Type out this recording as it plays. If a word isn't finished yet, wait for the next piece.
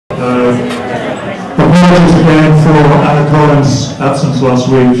Apologies again for Anna Collins' absence last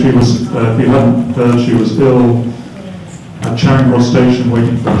week. She was, if you hadn't heard, she was ill at Charing Cross Station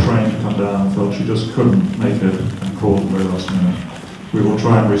waiting for a train to come down. Felt she just couldn't make it and called the very last minute. We will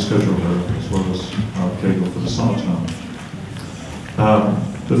try and reschedule her as well as our Kegel for the summer term.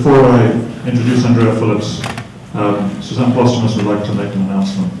 Before I introduce Andrea Phillips, Suzanne Postumus would like to make an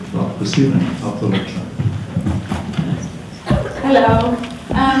announcement about this evening after the lecture. Hello.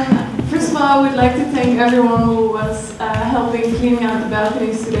 First of all, I would like to thank everyone who was helping cleaning out the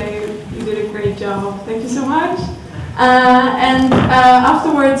balconies today. You did a great job. Thank you so much. And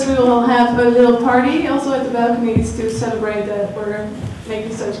afterwards we will have a little party also at the balconies to celebrate that we're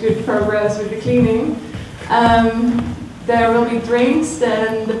making such good progress with the cleaning. There will be drinks,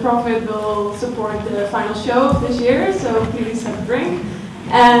 and the profit will support the final show of this year, so please have a drink.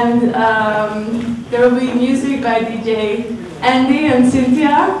 And there will be music by DJ Andy and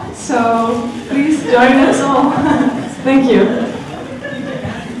Cynthia, so please join us all. Thank you.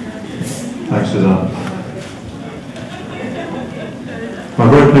 Thanks, Suzanne. I'm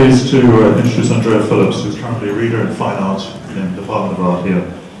very pleased to introduce Andrea Phillips, who's currently a reader in Fine Art in the Department of Art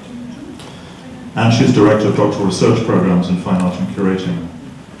here. And she's Director of Doctoral Research Programmes in Fine Art and Curating.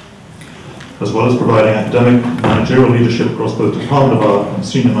 As well as providing academic and managerial leadership across both Department of Art and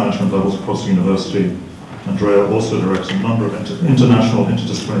senior management levels across the university, Andrea also directs a number of international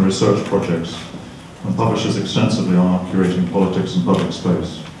interdisciplinary research projects and publishes extensively on art, curating, politics and public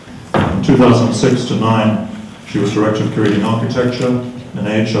space. From 2006 to 2009, she was Director of Curating Architecture, an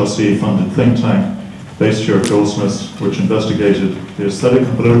AHRC-funded think tank based here at Goldsmiths, which investigated the aesthetic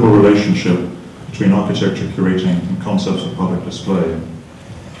and political relationship between architecture, curating, and concepts of public display.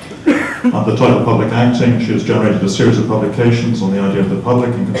 Under the title Public Acting, she has generated a series of publications on the idea of the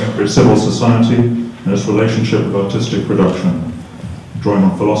public in contemporary civil society and its relationship with artistic production, drawing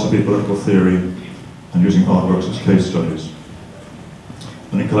on philosophy, political theory, and using artworks as case studies.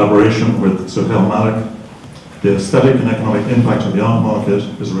 And in collaboration with Sohail Malik, the Aesthetic and Economic Impact of the Art Market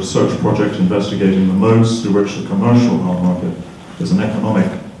is a research project investigating the modes through which the commercial art market is an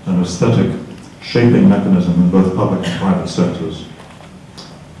economic and aesthetic shaping mechanism in both public and private sectors.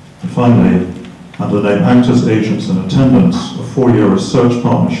 And finally, under the name Actors, Agents and Attendants, a 4-year research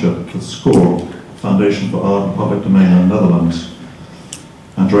partnership with SCORE, Foundation for Art and Public Domain in the Netherlands,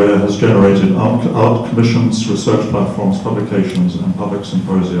 Andrea has generated art commissions, research platforms, publications and public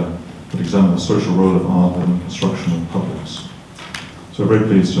symposia that examine the social role of art in the construction of publics. So very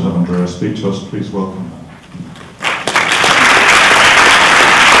pleased to have Andrea speak to us. Please welcome her.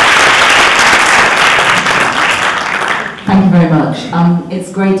 Thank you very much.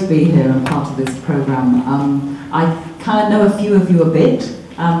 It's great to be here and part of this programme. I kind of know a few of you a bit,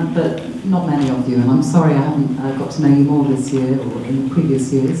 but not many of you, and I'm sorry I haven't got to know you more this year or in the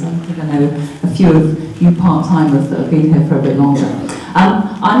previous years. I think I know a few of you part-timers that have been here for a bit longer.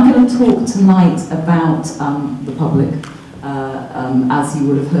 I'm going to talk tonight about the public, as you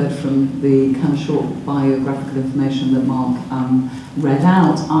would have heard from the kind of short biographical information that Mark read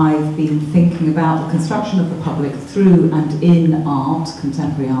out. I've been thinking about the construction of the public through and in art,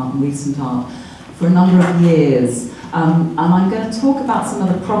 contemporary art and recent art, for a number of years. And I'm going to talk about some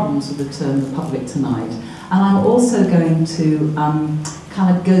of the problems with the term the public tonight. And I'm also going to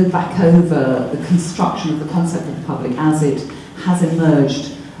kind of go back over the construction of the concept of the public as it has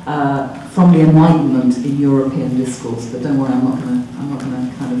emerged from the Enlightenment in European discourse. But don't worry, I'm not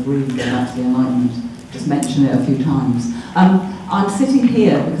going to kind of really go back to the Enlightenment, just mention it a few times. I'm sitting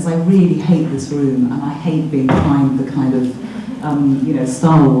here because I really hate this room, and I hate being behind the kind of, you know,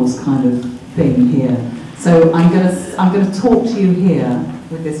 Star Wars kind of thing here. So I'm going to talk to you here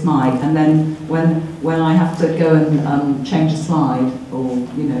with this mic, and then when I have to go and change a slide or,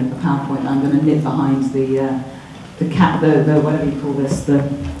 you know, a PowerPoint, I'm going to nip behind the whatever you call this, the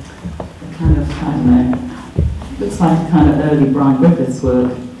kind of, I don't know, looks like a kind of early Brian Griffiths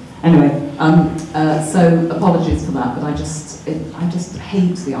work. Anyway, so apologies for that, but I just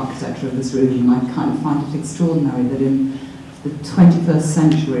hate the architecture of this room, and I kind of find it extraordinary that in the 21st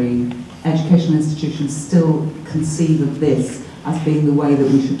century, educational institutions still conceive of this as being the way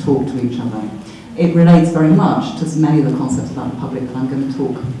that we should talk to each other. It relates very much to many of the concepts about the public that I'm going to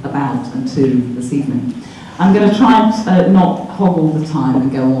talk about and to this evening. I'm going to try and not hog all the time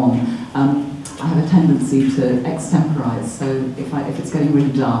and go on. I have a tendency to extemporize, so if it's getting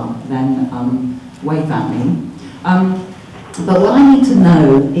really dull, then wave at me. But what I need to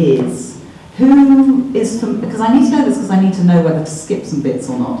know is who is, because I need to know this because I need to know whether to skip some bits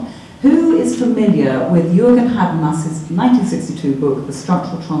or not. Who is familiar with Jürgen Habermas's 1962 book, The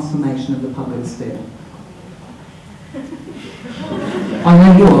Structural Transformation of the Public Sphere? I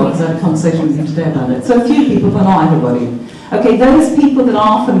know you are, because I had a conversation with you today about it. So a few people, but not everybody. Okay, those people that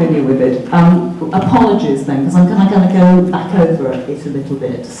are familiar with it, apologies then, because I'm going to go back over it a little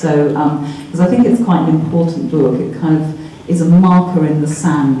bit. So, because I think it's quite an important book. It kind of is a marker in the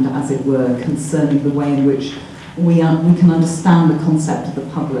sand, as it were, concerning the way in which we can understand the concept of the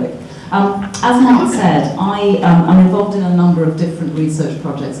public. As Matt said, I'm involved in a number of different research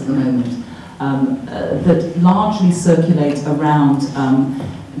projects at the moment that largely circulate around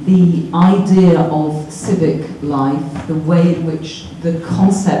the idea of civic life, the way in which the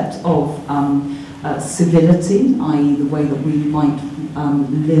concept of civility, i.e. the way that we might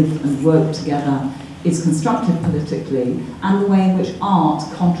live and work together, is constructed politically, and the way in which art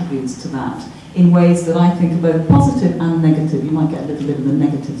contributes to that in ways that I think are both positive and negative. You might get a little bit of the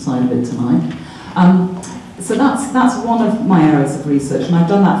negative side of it tonight. So that's one of my areas of research, and I've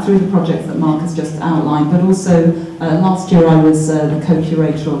done that through the project that Mark has just outlined, but also last year I was the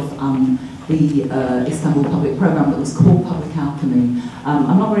co-curator of the Istanbul Public Programme that was called Public Alchemy.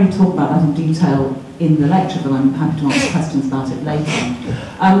 I'm not going to talk about that in detail in the lecture, but I'm happy to answer questions about it later.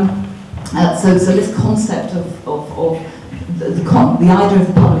 So this concept of the idea of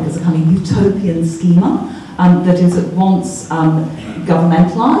the public as a kind of utopian schema that is at once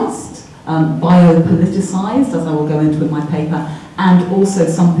governmentalised, biopoliticized, as I will go into in my paper, and also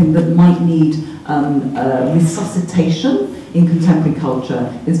something that might need resuscitation in contemporary culture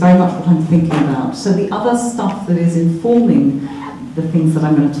is very much what I'm thinking about. So the other stuff that is informing the things that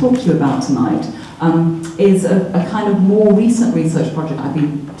I'm going to talk to you about tonight is a kind of more recent research project I've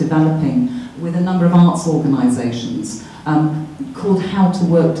been developing with a number of arts organisations called How to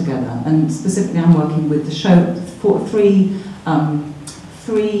Work Together. And specifically I'm working with the show for three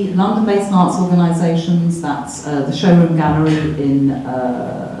London-based arts organisations. That's the Showroom Gallery in,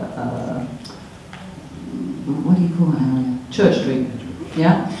 what do you call that area? Church Street,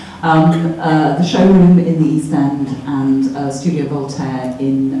 yeah? The Showroom in the East End, and Studio Voltaire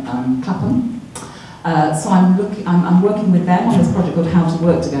in Clapham. So I'm working with them on this project called How to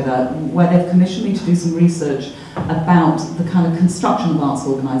Work Together, where they've commissioned me to do some research about the kind of construction of arts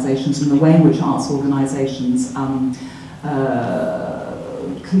organisations and the way in which arts organisations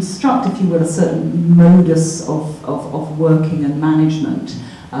construct, if you will, a certain modus of working and management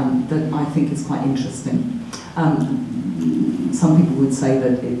that I think is quite interesting. Some people would say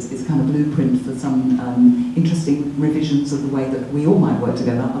that it's kind of blueprint for some interesting revisions of the way that we all might work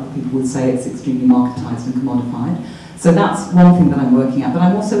together. Other people would say it's extremely marketised and commodified. So that's one thing that I'm working at. But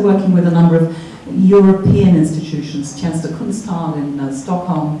I'm also working with a number of European institutions, Tjeneste Kunsthal in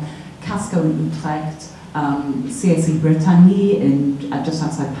Stockholm, Casco in Utrecht, CAC Bretagne just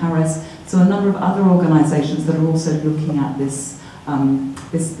outside Paris. So a number of other organisations that are also looking at this,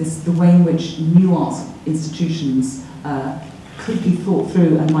 the way in which new arts institutions could be thought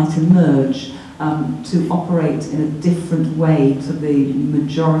through and might emerge to operate in a different way to the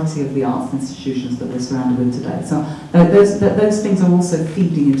majority of the arts institutions that we're surrounded with today. So those things are also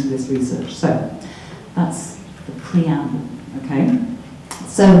feeding into this research. So that's the preamble, okay?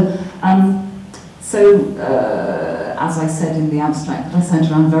 So, as I said in the abstract that I sent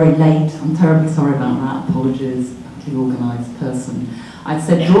around very late, I'm terribly sorry about that, apologies, badly organised person. I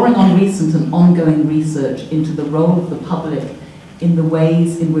said, drawing on recent and ongoing research into the role of the public in the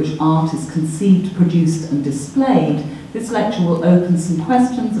ways in which art is conceived, produced and displayed, this lecture will open some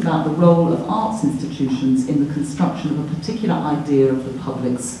questions about the role of arts institutions in the construction of a particular idea of the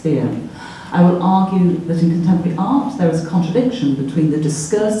public sphere. I will argue that in contemporary art there is a contradiction between the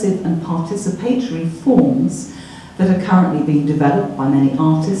discursive and participatory forms that are currently being developed by many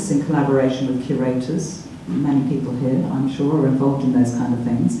artists in collaboration with curators. Many people here, I'm sure, are involved in those kind of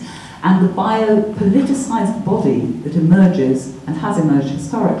things. And the biopoliticized body that emerges and has emerged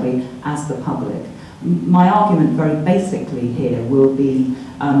historically as the public. My argument very basically here will be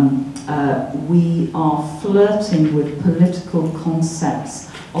we are flirting with political concepts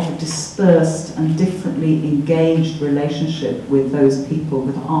of a dispersed and differently engaged relationship with those people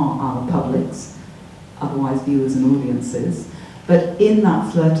that are our publics, otherwise viewers and audiences. But in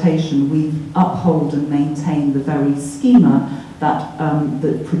that flirtation, we uphold and maintain the very schema that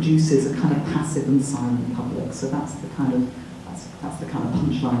that produces a kind of passive and silent public. So that's the kind of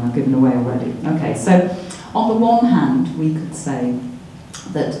punchline I've given away already. Okay, so on the one hand, we could say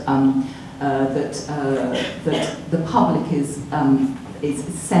that that the public is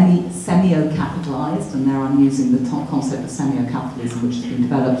semio-capitalized, and there I'm using the concept of semio-capitalism, which has been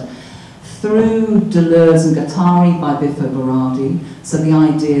developed through Deleuze and Guattari by Biffo Berardi. So the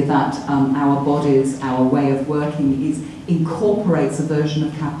idea that our bodies, our way of working incorporates a version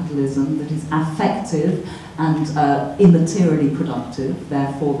of capitalism that is affective and immaterially productive.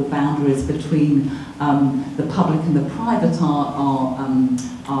 Therefore, the boundaries between the public and the private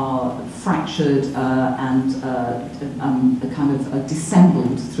are fractured and kind of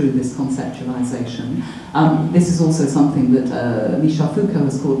dissembled through this conceptualization. This is also something that Michel Foucault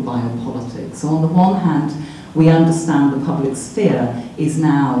has called biopolitics. So on the one hand, we understand the public sphere is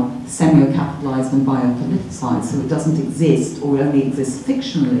now semio-capitalized and biopoliticized, so it doesn't exist or only exists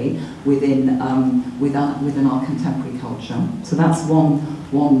fictionally within our contemporary culture. So that's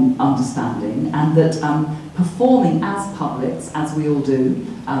one understanding, and that performing as publics, as we all do,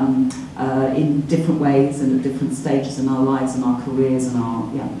 in different ways and at different stages in our lives and our careers and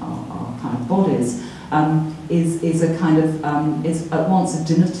our kind of bodies, is a kind of is at once a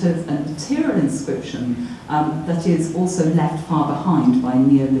denotative and material inscription that is also left far behind by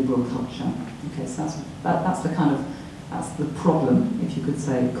neoliberal culture. Okay, so that's the kind of the problem, if you could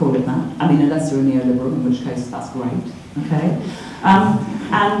call it that. I mean, unless you're a neoliberal, in which case that's great. Okay,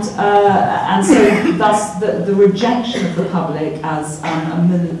 and so thus the rejection of the public as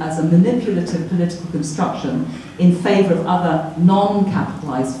a manipulative political construction in favour of other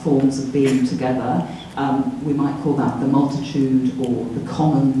non-capitalised forms of being together. We might call that the multitude or the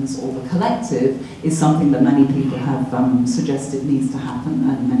commons or the collective, is something that many people have suggested needs to happen,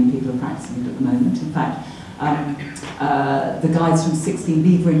 and many people are practicing it at the moment. In fact, the guys from 16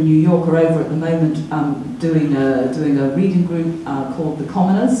 Beaver in New York are over at the moment doing a reading group called The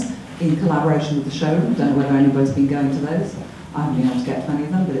Commoners in collaboration with the showroom. Don't know whether anybody's been going to those. I haven't been able to get to any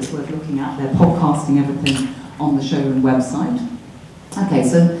of them, but it's worth looking at. They're podcasting everything on the showroom website. Okay,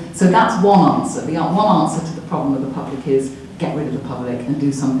 so that's one answer. The one answer to the problem of the public is get rid of the public and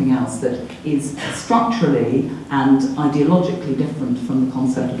do something else that is structurally and ideologically different from the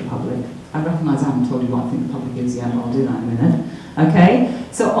concept of the public. I recognise I haven't told you what I think the public is yet, but I'll do that in a minute. Okay,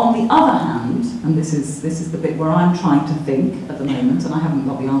 so on the other hand, and this is the bit where I'm trying to think at the moment, and I haven't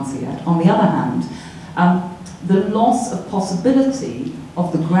got the answer yet. On the other hand, the loss of possibility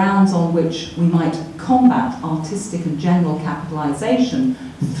of the grounds on which we might combat artistic and general capitalisation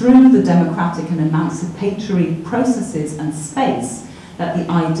through the democratic and emancipatory processes and space that the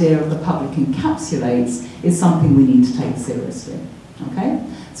idea of the public encapsulates is something we need to take seriously. Okay?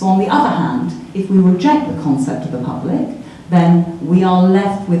 So on the other hand, if we reject the concept of the public, then we are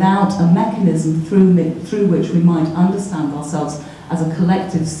left without a mechanism through which we might understand ourselves as a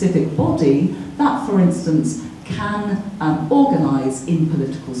collective civic body that, for instance, can organise in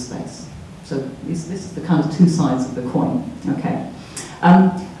political space. So this is the kind of two sides of the coin. Okay,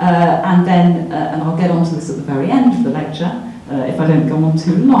 and then, and I'll get onto this at the very end of the lecture, if I don't go on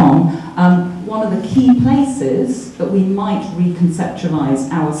too long. One of the key places that we might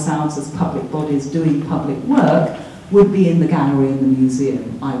reconceptualise ourselves as public bodies doing public work would be in the gallery and the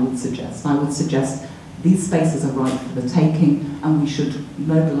museum, I would suggest. I would suggest these spaces are ripe for the taking, and we should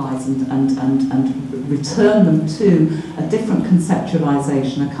mobilise and return them to a different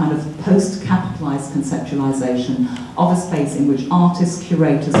conceptualisation, a kind of post-capitalised conceptualisation of a space in which artists,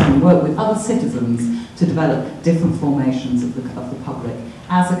 curators can work with other citizens to develop different formations of the public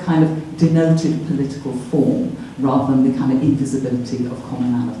as a kind of denoted political form, rather than the kind of invisibility of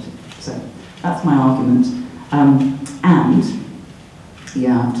commonality. So that's my argument. And,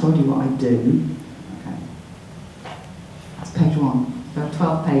 yeah, I've told you what I do. Page 1. There are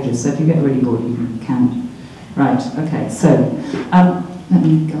 12 pages, so if you get really bored, you can count. Right, okay, so let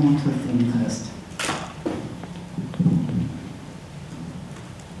me go on to a thing first.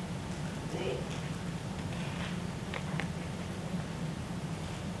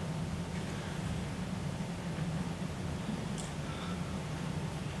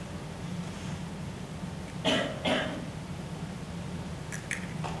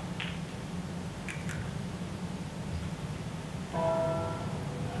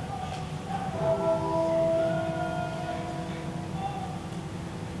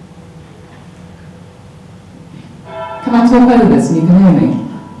 Can I talk over this and you can hear me?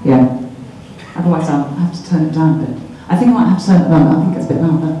 Yeah. Otherwise I'll have to turn it down a bit. I think I might have to turn it down, I think it's a bit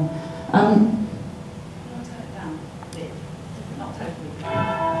louder. I'll turn it down a bit, not totally.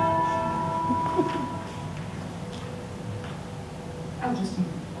 Oh, just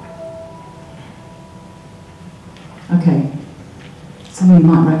okay. Some of you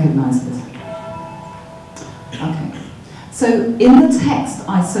might recognise this. Okay. So in the text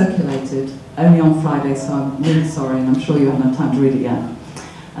I circulated only on Friday, so I'm really sorry, and I'm sure you haven't had time to read it yet.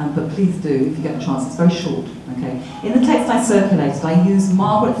 But please do, if you get the chance. It's very short. Okay. In the text I circulated, I used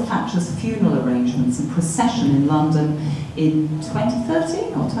Margaret Thatcher's funeral arrangements and procession in London in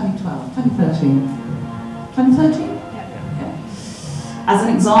 2013 or 2012? 2013. 2013? Yeah. as an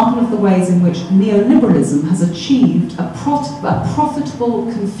example of the ways in which neoliberalism has achieved a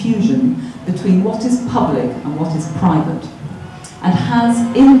profitable confusion between what is public and what is private, and has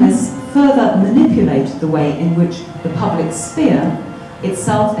in this further manipulated the way in which the public sphere,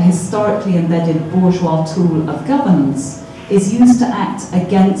 itself a historically embedded bourgeois tool of governance, is used to act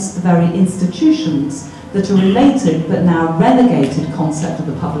against the very institutions that a related but now relegated concept of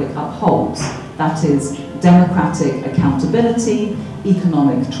the public upholds, that is, democratic accountability,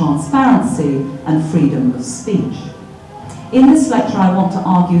 economic transparency, and freedom of speech. In this lecture, I want to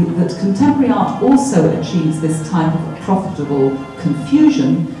argue that contemporary art also achieves this type of profitable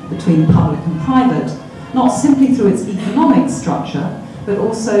confusion between public and private, not simply through its economic structure, but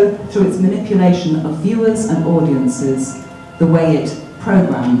also through its manipulation of viewers and audiences, the way it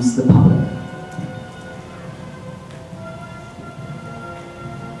programs the public.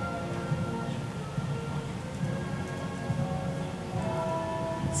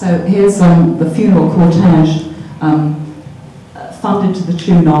 So here's the funeral cortege, funded to the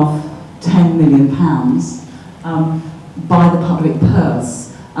tune of £10 million by the public purse,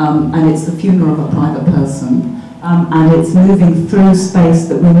 and it's the funeral of a private person, and it's moving through space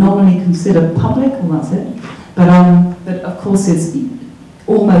that we normally consider public, well that's it, but of course is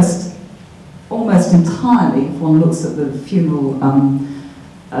almost entirely, if one looks at the funeral,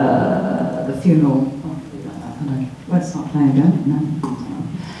 let's not play again, no.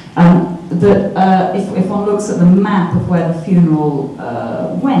 If one looks at the map of where the funeral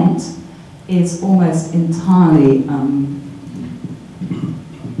went, is almost entirely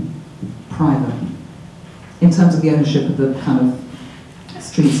private, in terms of the ownership of the kind of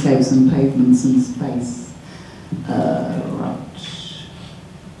streetscapes and pavements and space. Right.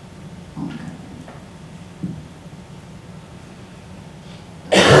 Okay.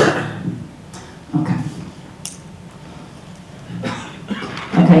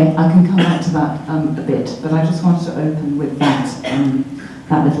 Okay, I can come back to that a bit, but I just wanted to open with that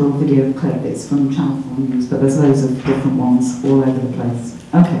that little video clip. It's from Channel 4 News, but there's loads of different ones all over the place.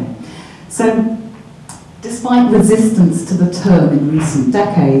 Okay, so despite resistance to the term in recent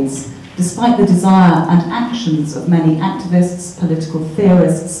decades, despite the desire and actions of many activists, political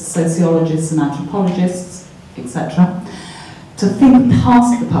theorists, sociologists and anthropologists, etc., to think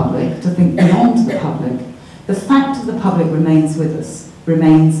past the public, to think beyond the public, the fact of the public remains with us,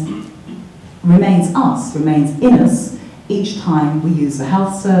 remains in us, each time we use the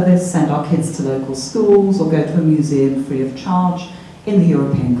health service, send our kids to local schools, or go to a museum free of charge in the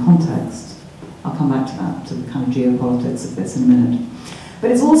European context. I'll come back to that, to the kind of geopolitics of this in a minute.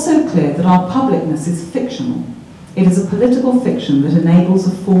 But it's also clear that our publicness is fictional. It is a political fiction that enables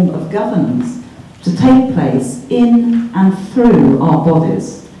a form of governance to take place in and through our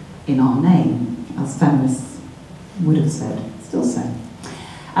bodies, in our name, as feminists would have said, still say.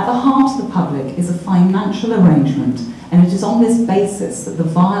 At the heart of the public is a financial arrangement, and it is on this basis that the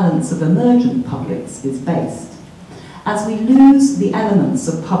violence of emergent publics is based. As we lose the elements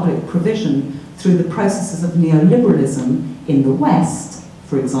of public provision through the processes of neoliberalism in the West,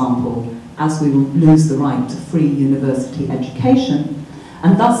 for example, as we lose the right to free university education,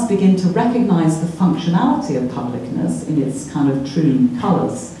 and thus begin to recognise the functionality of publicness in its kind of true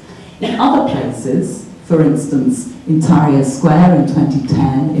colours. In other places, for instance, in Tahrir Square in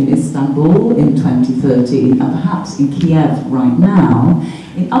 2010, in Istanbul in 2030, and perhaps in Kiev right now,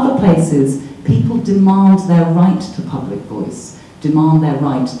 in other places, people demand their right to public voice, demand their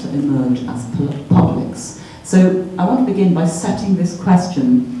right to emerge as publics. So I want to begin by setting this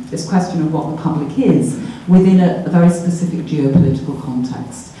question of what the public is, within a very specific geopolitical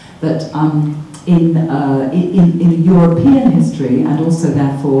context. That in a European history, and also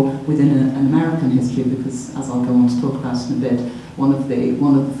therefore within an American history, because as I'll go on to talk about in a bit, one of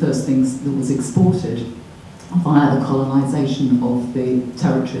the first things that was exported via the colonization of the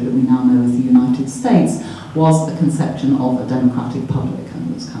territory that we now know as the United States was the conception of a democratic public, and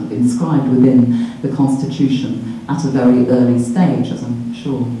it was kind of inscribed within the Constitution at a very early stage, as I'm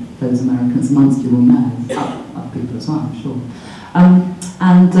sure those Americans amongst you will know, other people as well, I'm sure.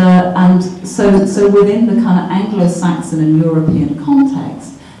 So within the kind of Anglo-Saxon and European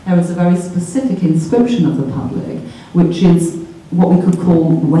context, there is a very specific inscription of the public, which is what we could call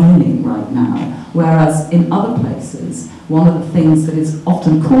waning right now, whereas in other places, one of the things that is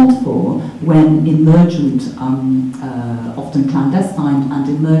often called for when emergent, often clandestine and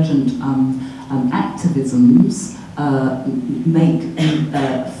emergent activisms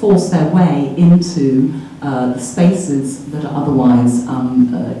force their way into the spaces that are otherwise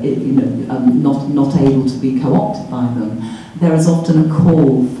not able to be co-opted by them, there is often a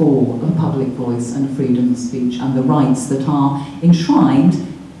call for a public voice and freedom of speech and the rights that are enshrined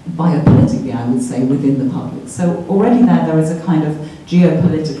biopolitically, I would say, within the public. So already there is a kind of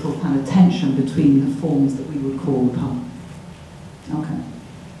geopolitical kind of tension between the forms that we would call the public. Okay.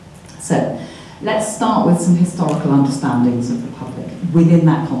 So let's start with some historical understandings of the public within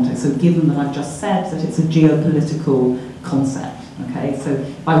that context. So given that I've just said that it's a geopolitical concept, okay, so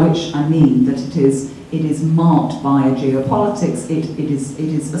by which I mean that it is marked by a geopolitics, it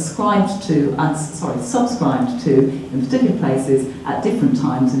is ascribed to, subscribed to in particular places at different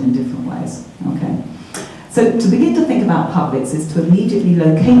times and in different ways, okay. So to begin to think about publics is to immediately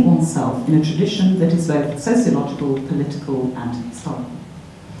locate oneself in a tradition that is both sociological, political and historical,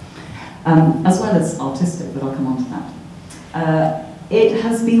 as well as artistic, but I'll come on to that. It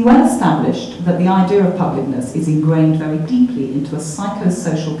has been well established that the idea of publicness is ingrained very deeply into a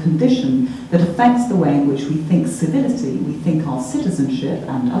psychosocial condition that affects the way in which we think civility, we think our citizenship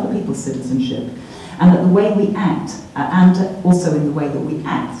and other people's citizenship, and that the way we act, and also in the way that we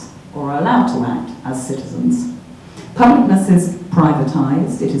act or are allowed to act as citizens. Publicness is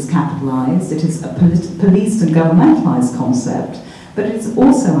privatized, it is capitalized, it is a policed and governmentalized concept, but it is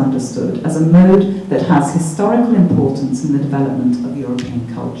also understood as a mode that has historical importance in the development of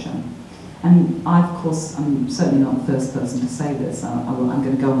European culture. And I, of course, I'm certainly not the first person to say this. I'm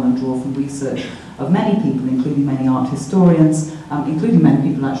going to go on and draw from research of many people, including many art historians, including many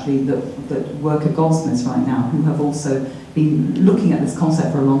people actually that work at Goldsmiths right now, who have also been looking at this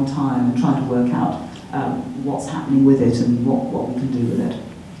concept for a long time and trying to work out what's happening with it and what we can do with it.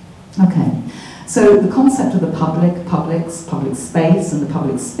 Okay. So the concept of the public, publics, public space and the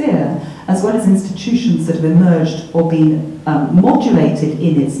public sphere, as well as institutions that have emerged or been modulated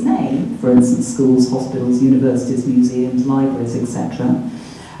in its name, for instance schools, hospitals, universities, museums, libraries, etc.,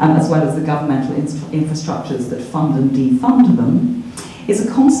 as well as the governmental infrastructures that fund and defund them, is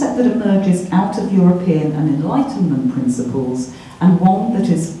a concept that emerges out of European and Enlightenment principles, and one that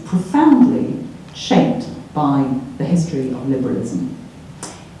is profoundly shaped by the history of liberalism.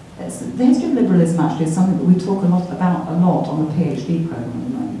 The history of liberalism actually is something that we talk about a lot on the PhD programme at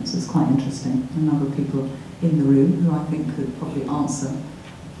the moment, so it's quite interesting. A number of people in the room who I think could probably answer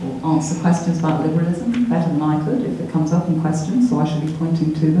questions about liberalism better than I could if it comes up in questions, so I should be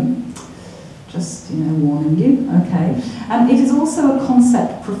pointing to them. Just, warning you, okay. It is also a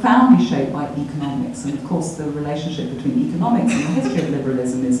concept profoundly shaped by economics, and of course the relationship between economics and the history of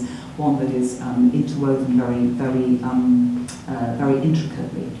liberalism is one that is interwoven very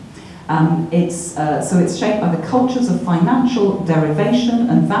intricately. So it's shaped by the cultures of financial derivation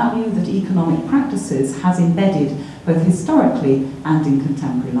and value that economic practices has embedded both historically and in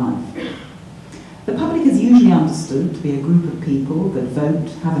contemporary life. The public is usually understood to be a group of people that vote,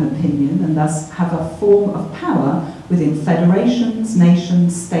 have an opinion, and thus have a form of power within federations,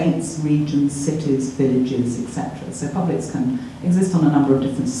 nations, states, regions, cities, villages, etc. So publics can exist on a number of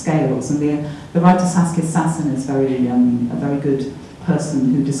different scales, and the writer Saskia Sassen is a very good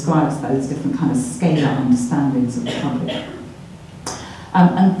person who describes those different kind of scalar understandings of the public.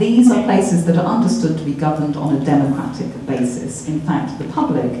 And these are places that are understood to be governed on a democratic basis. In fact, the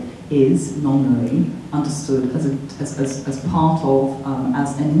public is nominally understood as part of,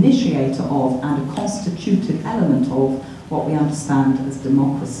 as an initiator of, and a constitutive element of what we understand as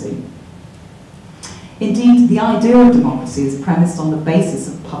democracy. Indeed, the idea of democracy is premised on the basis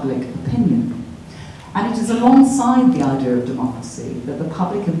of public opinion. And it is alongside the idea of democracy that the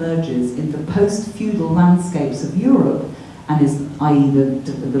public emerges in the post-feudal landscapes of Europe, and is, i.e.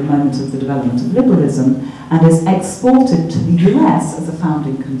 the moment of the development of liberalism, and is exported to the US as a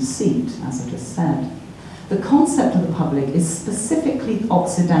founding conceit, as I just said. The concept of the public is specifically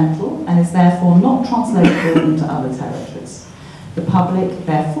Occidental and is therefore not translatable into other territories. The public,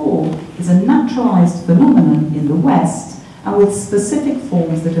 therefore, is a naturalized phenomenon in the West, and with specific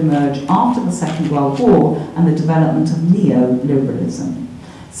forms that emerge after the Second World War and the development of neoliberalism.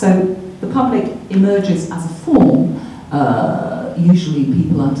 So the public emerges as a form. Usually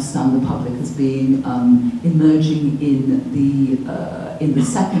people understand the public as being emerging in the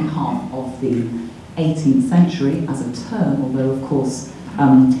second half of the 18th century as a term, although of course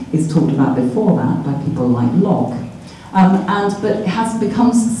is talked about before that by people like Locke. But it has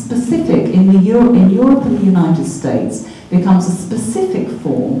become specific in Europe and the United States, becomes a specific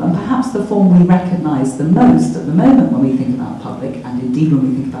form, and perhaps the form we recognise the most at the moment when we think about public, and indeed when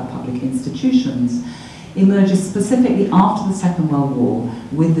we think about public institutions, emerges specifically after the Second World War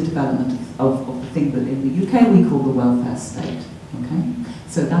with the development of the thing that in the UK we call the welfare state. Okay?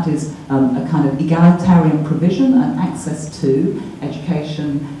 So that is a kind of egalitarian provision and access to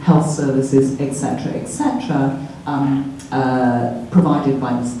education, health services, etc., etc., provided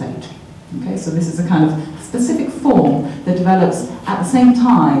by the state. Okay, so this is a kind of specific form that develops at the same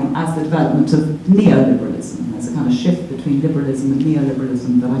time as the development of neoliberalism. There's a kind of shift between liberalism and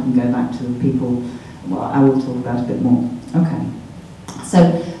neoliberalism that I can go back to with people. Well, I will talk about a bit more. Okay.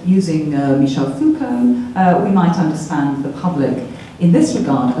 So, using Michel Foucault, we might understand the public in this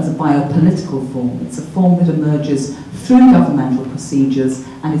regard as a biopolitical form. It's a form that emerges through governmental procedures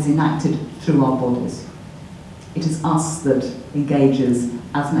and is enacted through our bodies. It is us that engages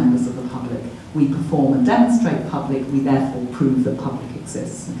as members of the public. We perform and demonstrate public, we therefore prove that public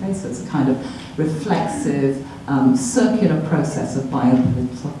exists. Okay? So it's a kind of reflexive, circular process of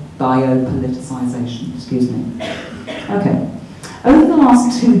biopoliticization. Excuse me. Okay. Over the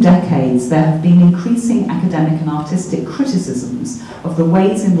last 2 decades, there have been increasing academic and artistic criticisms of the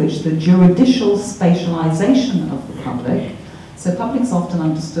ways in which the juridical spatialization of the public, so public's often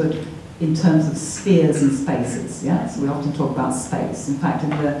understood in terms of spheres and spaces, yeah? So we often talk about space. In fact,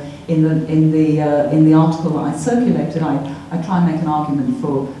 in the article that I circulated, I try and make an argument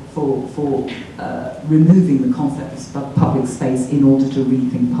for removing the concept of public space in order to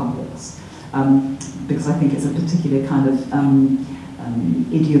rethink publics. Because I think it's a particular kind of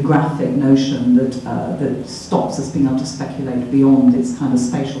ideographic notion that stops us being able to speculate beyond its kind of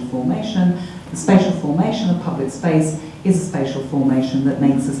spatial formation. The spatial formation of public space is a spatial formation that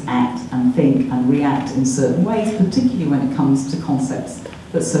makes us act and think and react in certain ways, particularly when it comes to concepts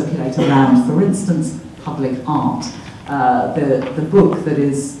that circulate around, for instance, public art. The book that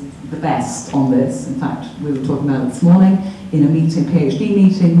is the best on this, in fact, we were talking about it this morning, in a meeting, PhD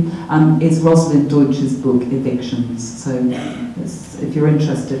meeting, is Rosalind Deutsch's book, Evictions. So if you're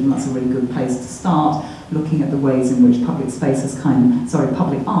interested, and that's a really good place to start, looking at the ways in which public space has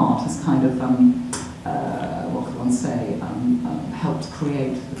public art has kind of, what could one say, helped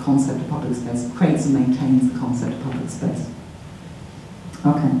create the concept of public space, creates and maintains the concept of public space.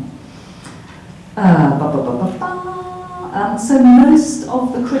 Okay. So most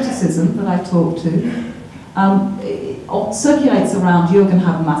of the criticism that I talk to circulates around Jürgen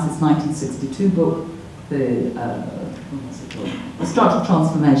Habermas's 1962 book, the Structural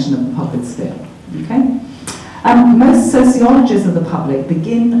Transformation of the Public Sphere. Okay? Most sociologists of the public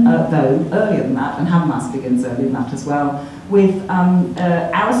begin, though, earlier than that, and Habermas begins earlier than that as well, with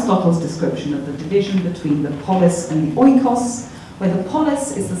Aristotle's description of the division between the polis and the oikos, where the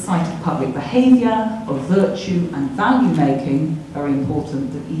polis is the site of public behaviour, of virtue and value-making. Very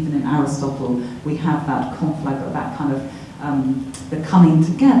important that even in Aristotle we have that conflict, that kind of the coming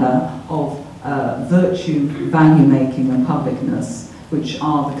together of virtue, value-making and publicness, which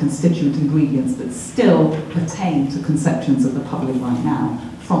are the constituent ingredients that still pertain to conceptions of the public right now,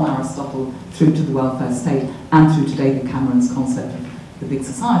 from Aristotle through to the welfare state and through to David Cameron's concept of the big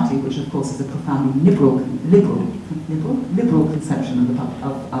society, which of course is a profoundly liberal conception of the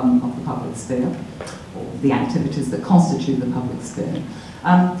public sphere, or the activities that constitute the public sphere.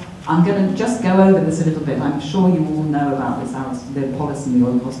 I'm going to just go over this a little bit. I'm sure you all know about this, the polis and the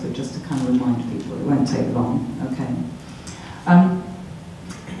oikos, but just to kind of remind people, it won't take long. Okay.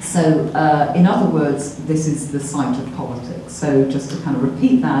 So, in other words, this is the site of politics. So, just to kind of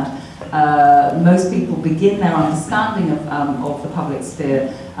repeat that, most people begin their understanding of the public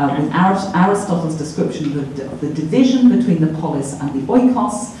sphere with Aristotle's description of the division between the polis and the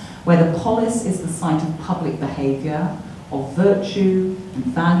oikos, where the polis is the site of public behaviour, of virtue and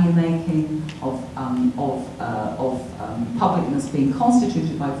value-making, of publicness being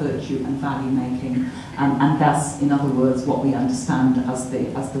constituted by virtue and value-making, and thus, in other words, what we understand as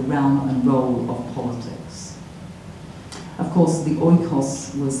the realm and role of politics. Of course, the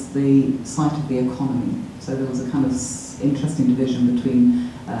oikos was the site of the economy, so there was a kind of interesting division between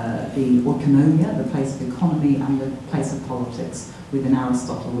the oikonomia, the place of economy, and the place of politics within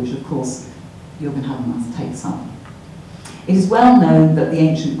Aristotle, which of course Jürgen Habermas takes up. It is well known that the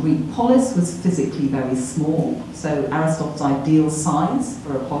ancient Greek polis was physically very small, so Aristotle's ideal size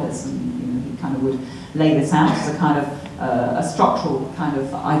for a polis, and he kind of would lay this out as a kind of a structural kind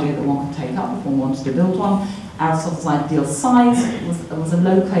of idea that one could take up if one wanted to build one. Aristotle's ideal size was a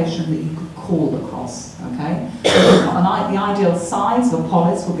location that you could call across, okay? The ideal size of a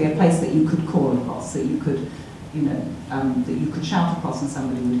polis would be a place that you could call across, that you could, that you could shout across and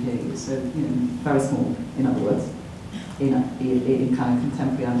somebody would hear you. So, very small, in other words, in kind of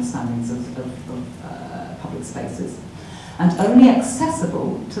contemporary understandings of public spaces. And only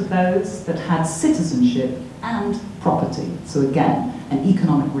accessible to those that had citizenship and property. So again, an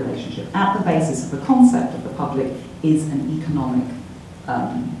economic relationship. At the basis of the concept of the public is an economic,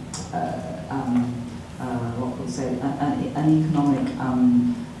 what would say, an economic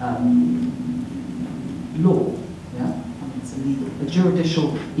law. legal. The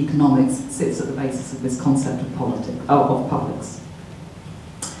juridical economics sits at the basis of this concept of of publics.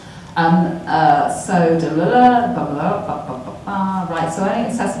 Right, so only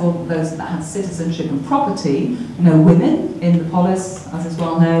accessible to those that have citizenship and property, no women in the polis, as is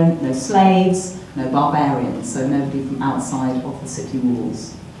well known, no slaves, no barbarians, so nobody from outside of the city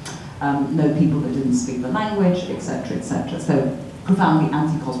walls. No people that didn't speak the language, etc., etc. So profoundly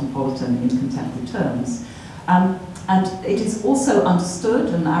anti-cosmopolitan in contemporary terms. And it is also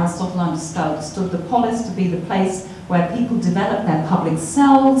understood, and Aristotle understood the polis to be the place where people develop their public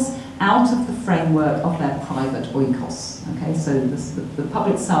selves out of the framework of their private oikos. Okay, so the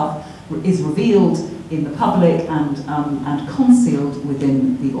public self is revealed in the public and concealed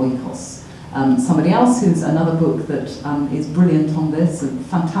within the oikos. Somebody else who's another book that is brilliant on this, a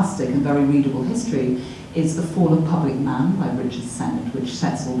fantastic and very readable history, is The Fall of Public Man by Richard Sennett, which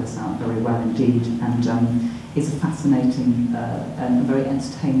sets all this out very well indeed, and is a fascinating and very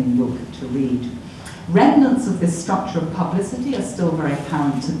entertaining book to read. Remnants of this structure of publicity are still very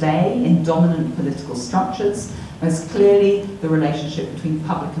apparent today in dominant political structures, most clearly the relationship between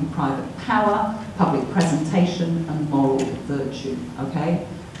public and private power, public presentation, and moral virtue. Okay?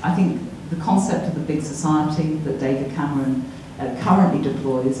 I think the concept of the big society that David Cameron currently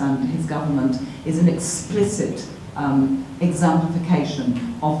deploys and his government is an explicit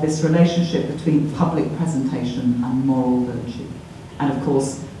exemplification of this relationship between public presentation and moral virtue. And of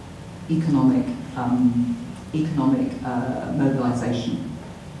course, economic mobilization.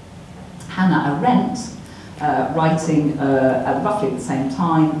 Hannah Arendt, writing at roughly at the same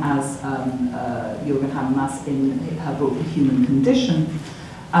time as Jürgen Habermas in her book The Human Condition,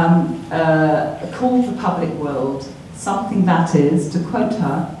 called the public world something that is, to quote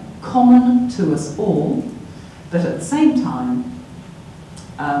her, common to us all, but at the same time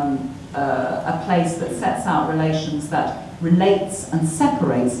a place that sets out relations that relates and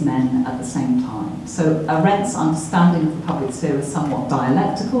separates men at the same time. So Arendt's understanding of the public sphere is somewhat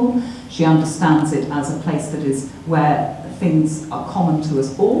dialectical. She understands it as a place that is where things are common to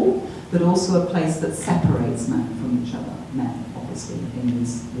us all, but also a place that separates men from each other, men, obviously, in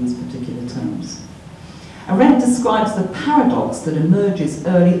these particular terms. Arendt describes the paradox that emerges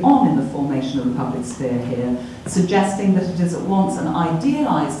early on in the formation of the public sphere here, suggesting that it is at once an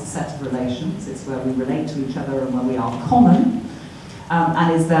idealized set of relations, it's where we relate to each other and where we are common,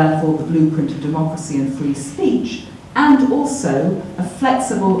 and is therefore the blueprint of democracy and free speech, and also a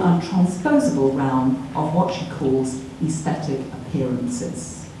flexible and transposable realm of what she calls aesthetic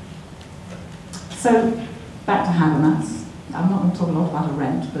appearances. So, back to Habermas. I'm not going to talk a lot about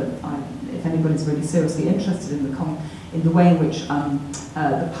Arendt, but if anybody's really seriously interested in the way in which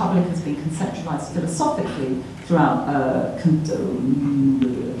the public has been conceptualized philosophically throughout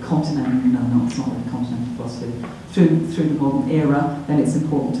continental philosophy, through the modern era, then it's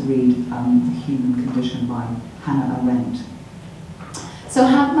important to read The Human Condition by Hannah Arendt. So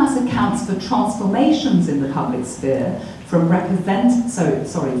Habermas accounts for transformations in the public sphere from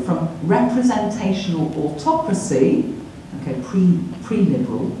representational autocracy, okay,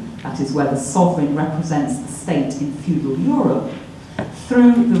 pre-liberal, that is where the sovereign represents the state in feudal Europe,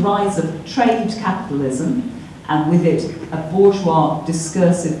 through the rise of trade capitalism, and with it a bourgeois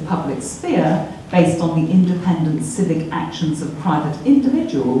discursive public sphere based on the independent civic actions of private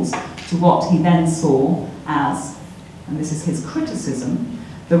individuals, to what he then saw as, and this is his criticism,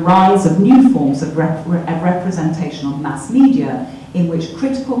 the rise of new forms of representation on mass media in which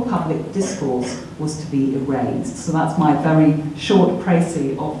critical public discourse was to be erased. So that's my very short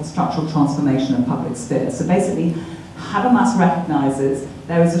précis of the structural transformation of public sphere. So basically, Habermas recognizes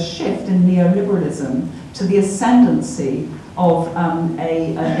there is a shift in neoliberalism to the ascendancy of an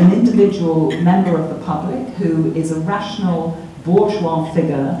individual member of the public who is a rational bourgeois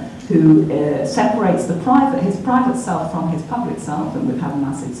figure who separates his private self from his public self, and with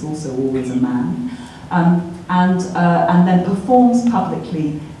Habermas it's also always a man, and then performs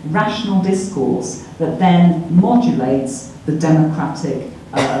publicly rational discourse that then modulates the democratic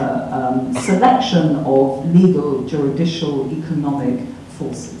selection of legal, juridical, economic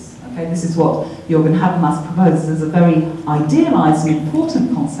forces. Okay, this is what Jürgen Habermas proposes as a very idealized and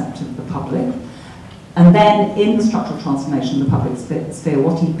important concept of the public. And then in the structural transformation of the public sphere,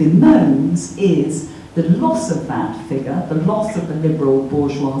 what he bemoans is the loss of that figure, the loss of the liberal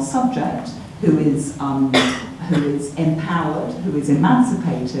bourgeois subject who is empowered, who is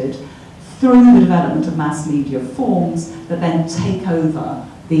emancipated through the development of mass media forms that then take over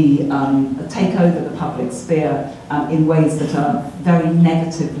the public sphere in ways that are very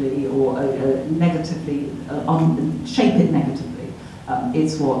negatively or shape it negatively.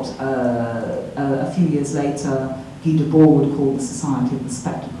 It's what a few years later Guy Debord would call the society of the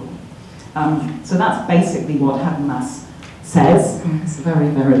spectacle. So that's basically what Habermas says. It's a very,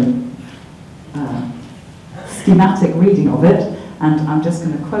 very schematic reading of it, and I'm just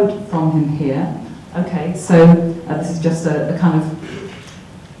going to quote from him here. Okay, so this is just a kind of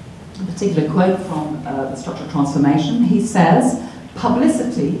particular quote from The Structural Transformation. He says,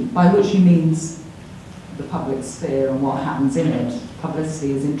 publicity, by which he means the public sphere and what happens in it.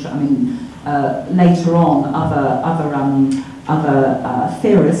 Publicity is later on, other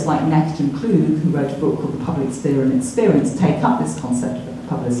theorists like Necht and Klug, who wrote a book called The Public Sphere and Experience, take up this concept of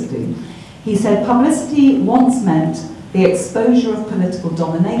publicity. He said, publicity once meant the exposure of political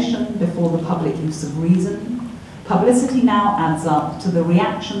domination before the public use of reason. Publicity now adds up to the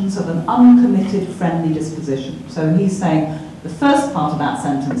reactions of an uncommitted friendly disposition. So he's saying the first part of that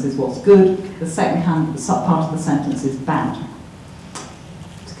sentence is what's good, the second part of the sentence is bad.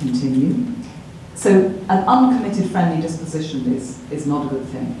 To continue. So an uncommitted friendly disposition is not a good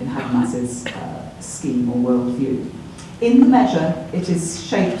thing in Habermas's scheme or worldview. In the measure it is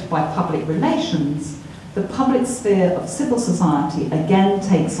shaped by public relations, the public sphere of civil society again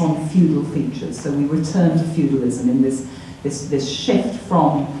takes on feudal features. So we return to feudalism in this shift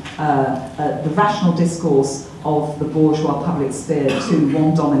from the rational discourse of the bourgeois public sphere to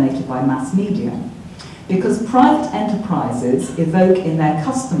one dominated by mass media. Because private enterprises evoke in their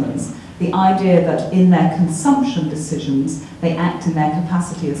customers the idea that in their consumption decisions they act in their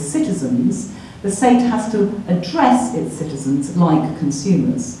capacity as citizens, the state has to address its citizens like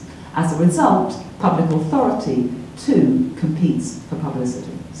consumers. As a result, public authority too competes for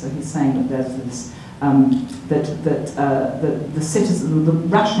publicity. So he's saying that there's this the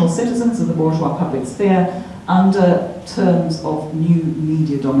rational citizens of the bourgeois public sphere, under terms of new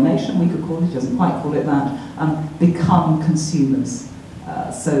media domination, we could call it, he doesn't quite call it that, become consumers.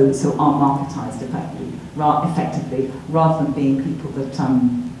 So are marketized effectively, rather than being people that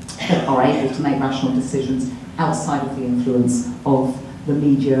are able to make rational decisions outside of the influence of the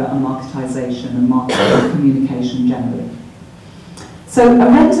media and marketization and marketing communication generally. So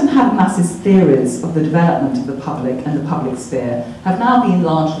Arendt and Habermas's theories of the development of the public and the public sphere have now been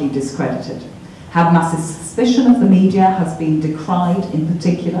largely discredited. Habermas's suspicion of the media has been decried in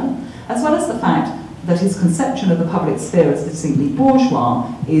particular, as well as the fact that his conception of the public sphere as distinctly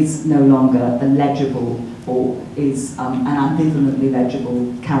bourgeois is no longer a legible or is an ambivalently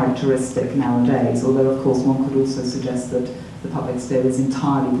legible characteristic nowadays, although of course one could also suggest that the public sphere is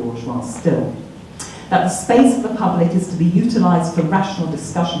entirely bourgeois still. That the space of the public is to be utilised for rational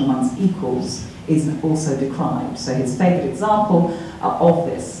discussion amongst equals is also decried. So his favourite example of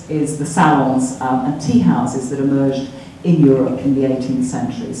this is the salons and tea houses that emerged in Europe in the 18th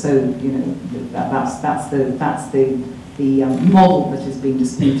century. So you know that's the model that is being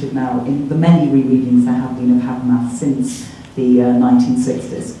disputed now in the many rereadings there have been of Habermas since the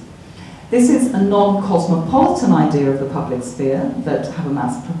 1960s. This is a non-cosmopolitan idea of the public sphere that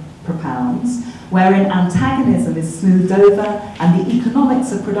Habermas propounds, wherein antagonism is smoothed over and the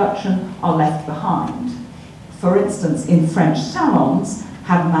economics of production are left behind. For instance, in French salons,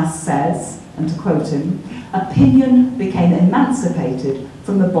 Habermas says, and to quote him, opinion became emancipated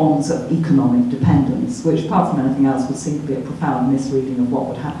from the bonds of economic dependence, which, apart from anything else, would seem to be a profound misreading of what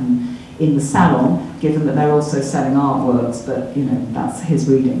would happen in the salon, given that they're also selling artworks, but, you know, that's his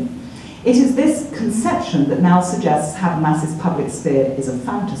reading. It is this conception that now suggests Habermas's public sphere is a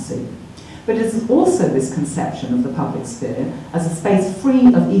fantasy. But it is also this conception of the public sphere as a space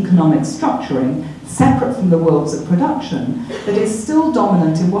free of economic structuring, separate from the worlds of production, that is still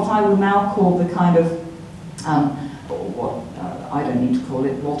dominant in what I will now call the kind of, I don't need to call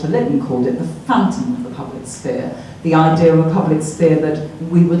it, Walter Lippmann called it, the phantom of the public sphere. The idea of a public sphere that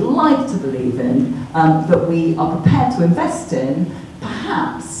we would like to believe in, that we are prepared to invest in,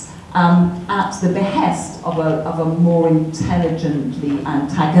 perhaps at the behest of a more intelligently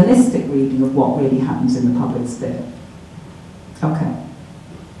antagonistic reading of what really happens in the public sphere. Okay.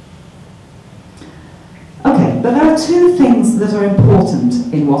 Okay, but there are two things that are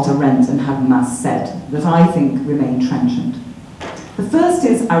important in what Arendt and Habermas said that I think remain trenchant. The first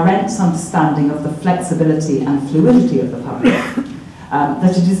is Arendt's understanding of the flexibility and fluidity of the public,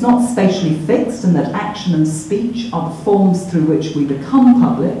 that it is not spatially fixed and that action and speech are the forms through which we become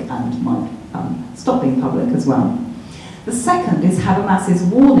public and might stop being public as well. The second is Habermas's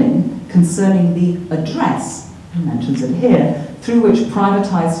warning concerning the address, he mentions it here, through which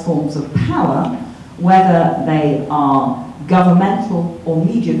privatized forms of power, whether they are governmental or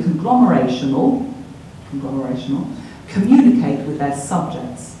media conglomerational, communicate with their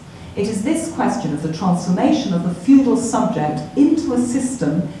subjects. It is this question of the transformation of the feudal subject into a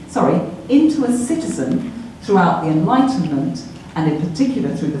citizen throughout the Enlightenment, and in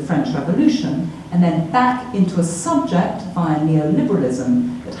particular through the French Revolution, and then back into a subject via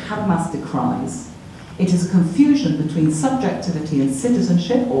neoliberalism that Habermas decries. It is a confusion between subjectivity and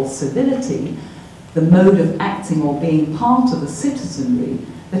citizenship, or civility, the mode of acting or being part of a citizenry,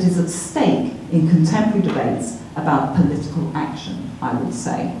 that is at stake in contemporary debates about political action, I would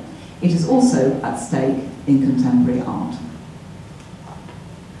say. It is also at stake in contemporary art.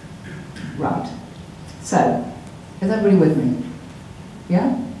 Right. So, is everybody with me?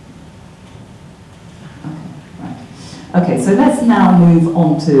 Yeah? Okay, right. Okay, so let's now move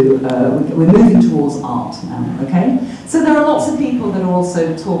on to, we're moving towards art now, okay? So there are lots of people that are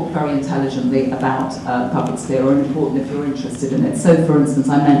also talk very intelligently about public sphere, or important if you're interested in it. So, for instance,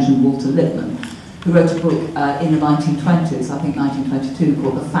 I mentioned Walter Lippmann, who wrote a book in the 1920s, I think 1922,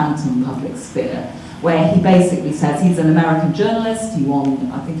 called The Phantom Public Sphere, where he basically says he's an American journalist. He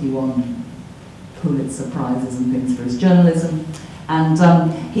won, I think he won Pulitzer Prizes and things for his journalism. And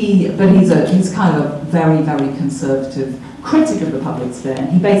he's kind of a very, very conservative critic of the public sphere. And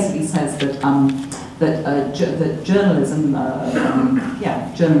he basically says that that journalism,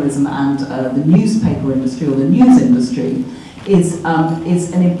 journalism and the newspaper industry, or the news industry, needs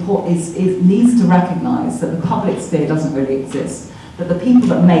to recognise that the public sphere doesn't really exist. That the people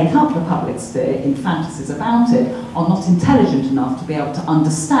that make up the public sphere in fantasies about it are not intelligent enough to be able to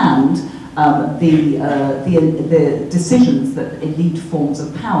understand the decisions that elite forms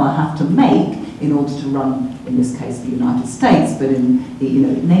of power have to make in order to run, in this case, the United States, but in the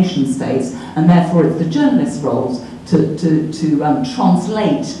nation states, and therefore it's the journalist's roles to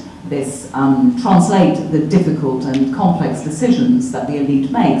translate this, translate the difficult and complex decisions that the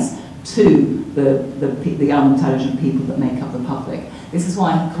elite makes to the unintelligent people that make up the public. This is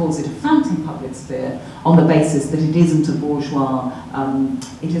why he calls it a phantom public sphere, on the basis that it isn't a bourgeois and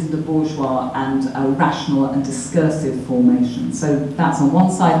a rational and discursive formation. So that's on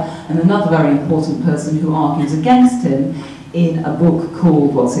one side. And another very important person who argues against him in a book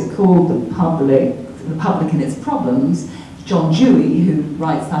called, what's it called? The Public and Its Problems, John Dewey, who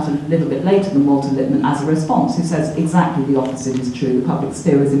writes that a little bit later than Walter Lippmann as a response, who says exactly the opposite is true. The public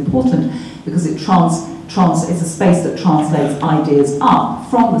sphere is important because it's a space that translates ideas up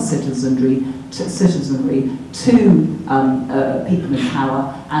from the citizenry to people in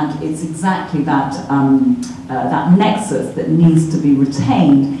power, and it's exactly that that nexus that needs to be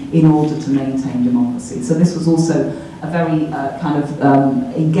retained in order to maintain democracy. So this was also a very kind of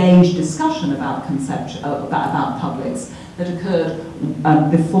engaged discussion about about publics that occurred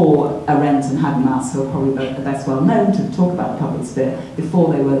before Arendt and Habermas, who are probably the best well known to talk about the public sphere,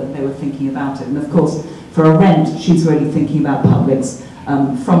 before they were thinking about it. And of course, for Arendt, she's really thinking about publics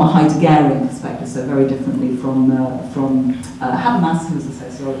from a Heideggerian perspective, so very differently from Habermas, who was a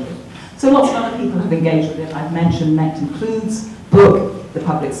sociologist. So lots of other people have engaged with it. I've mentioned Mecht and Kluge's book, The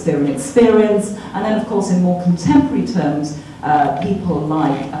Public Sphere and Experience, and then of course in more contemporary terms, people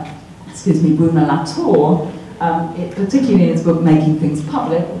like, Bruno Latour, particularly in his book Making Things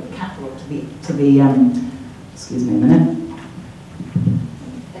Public, or the catalogue to the excuse me a minute,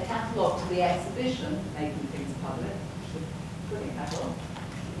 the catalogue to the exhibition Making Things Public, brilliant catalogue,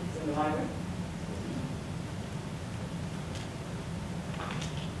 it's in the library.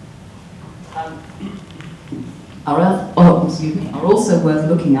 Are also worth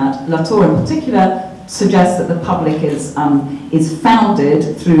looking at. Latour in particular suggests that the public is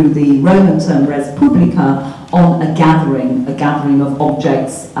founded through the Roman term res publica on a gathering of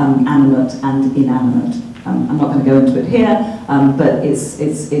objects, animate and inanimate. I'm not going to go into it here, but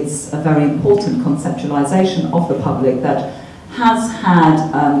it's a very important conceptualization of the public that has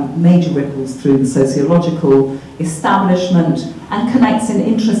had major ripples through the sociological establishment and connects in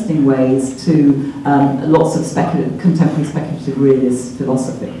interesting ways to lots of contemporary speculative realist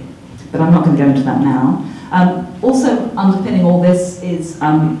philosophy. But I'm not going to go into that now. Also underpinning all this is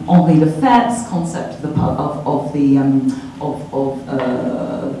Henri Lefebvre's concept of the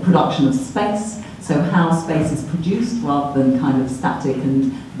production of space, so how space is produced rather than kind of static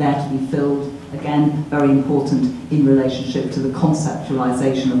and there to be filled. Again, very important in relationship to the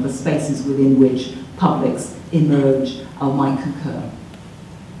conceptualization of the spaces within which publics emerge or might concur.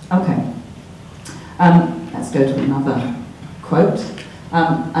 Okay, let's go to another quote.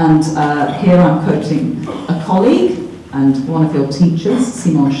 Here I'm quoting a colleague and one of your teachers,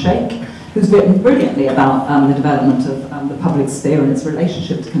 Simon Sheikh, who's written brilliantly about the development of the public sphere and its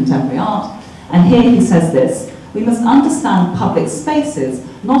relationship to contemporary art. And here he says this: we must understand public spaces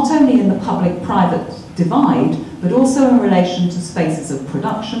not only in the public-private divide, but also in relation to spaces of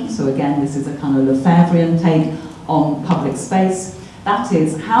production. So again, this is a kind of Lefebvrean take on public space, That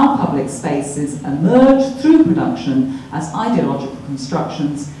is, how public spaces emerge through production as ideological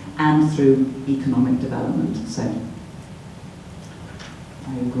constructions and through economic development. So,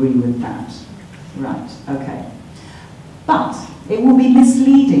 I agree with that. Right, okay. But it will be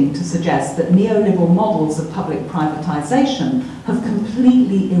misleading to suggest that neoliberal models of public privatisation have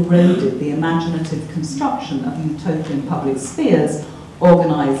completely eroded the imaginative construction of utopian public spheres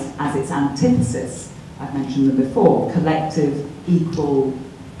organised as its antithesis. I've mentioned them before: collective, equal,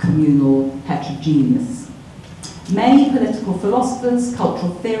 communal, heterogeneous. Many political philosophers,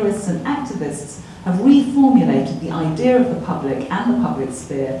 cultural theorists and activists have reformulated the idea of the public and the public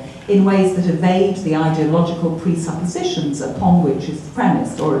sphere in ways that evade the ideological presuppositions upon which it's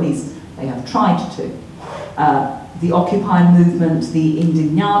premised, or at least they have tried to. The Occupy movement, the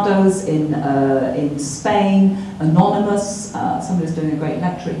Indignados in Spain, Anonymous, somebody's doing a great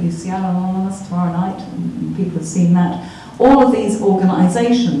lecture at UCL on Anonymous tomorrow night, and people have seen that. All of these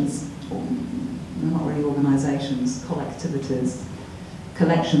organisations, they're not really organisations, collectivities,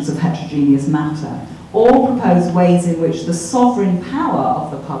 collections of heterogeneous matter, all propose ways in which the sovereign power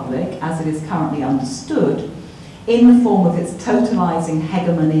of the public, as it is currently understood, in the form of its totalising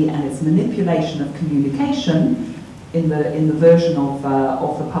hegemony and its manipulation of communication, in the version of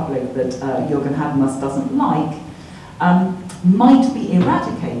the public that Jürgen Habermas doesn't like, might be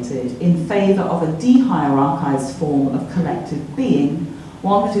eradicated in favour of a de-hierarchised form of collective being,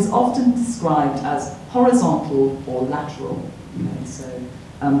 one that is often described as horizontal or lateral. Okay, so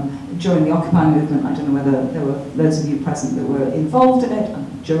during the Occupy movement, I don't know whether there were those of you present that were involved in it.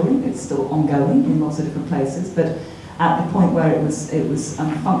 During, it's still ongoing in lots of different places, but at the point where it was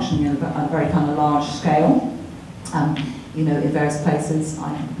functioning at a very kind of large scale, you know, in various places.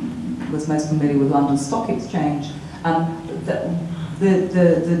 I was most familiar with London Stock Exchange. The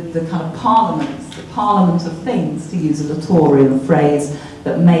kind of the parliament of things, to use a Latourian phrase,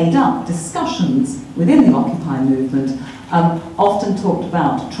 that made up discussions within the Occupy movement, often talked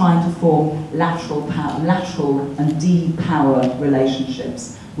about trying to form lateral and de-power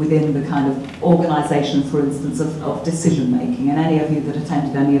relationships within the kind of organisation, for instance, of decision-making. And any of you that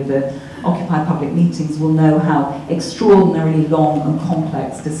attended any of the Occupy public meetings will know how extraordinarily long and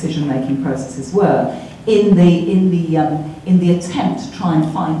complex decision-making processes were in the attempt to try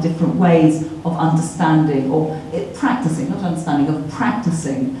and find different ways of understanding or practicing, not understanding, of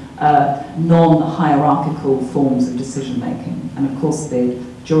practicing non-hierarchical forms of decision-making. And of course the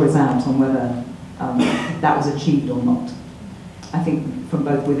jury's out on whether that was achieved or not. I think from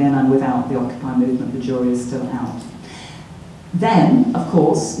both within and without the Occupy movement, the jury is still out. Then, of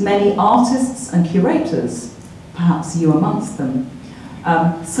course, many artists and curators, perhaps you amongst them,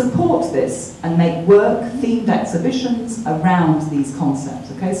 support this and make work-themed exhibitions around these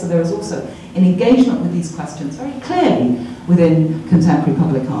concepts. Okay, so there is also an engagement with these questions very clearly within contemporary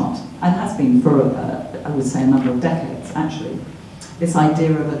public art, and has been for, I would say, a number of decades, actually. This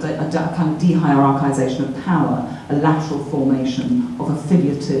idea of a kind of de-hierarchisation of power, a lateral formation of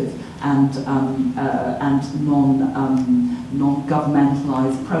affiliative and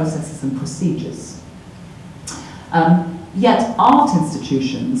non-governmentalised processes and procedures. Yet art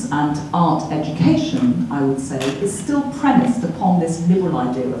institutions and art education, I would say, is still premised upon this liberal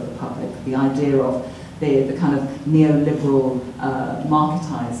idea of the public, the idea of the kind of neoliberal,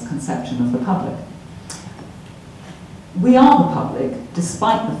 marketised conception of the public. We are the public,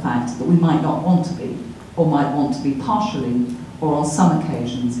 despite the fact that we might not want to be, or might want to be partially, or on some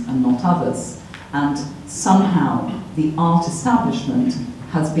occasions and not others. And somehow the art establishment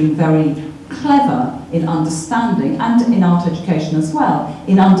has been very clever in understanding, and in art education as well,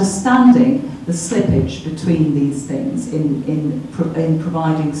 in understanding the slippage between these things, in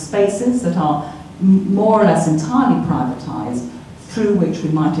providing spaces that are more or less entirely privatised, through which we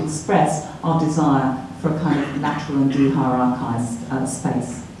might express our desire for a kind of lateral and de-hierarchised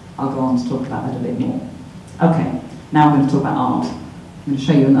space. I'll go on to talk about that a bit more. Okay, now I'm going to talk about art. I'm going to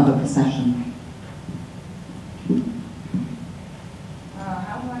show you another procession.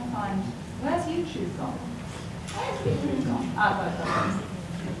 How do I find... Where's YouTube gone? Where's YouTube gone? Ah,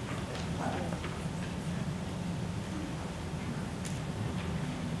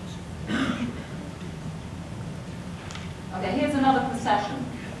 okay, here's another procession.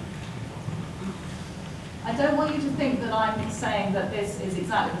 I don't want you to think that I'm saying that this is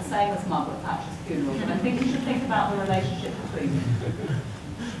exactly the same as Margaret Thatcher's funeral, but I think you should think about the relationship between them.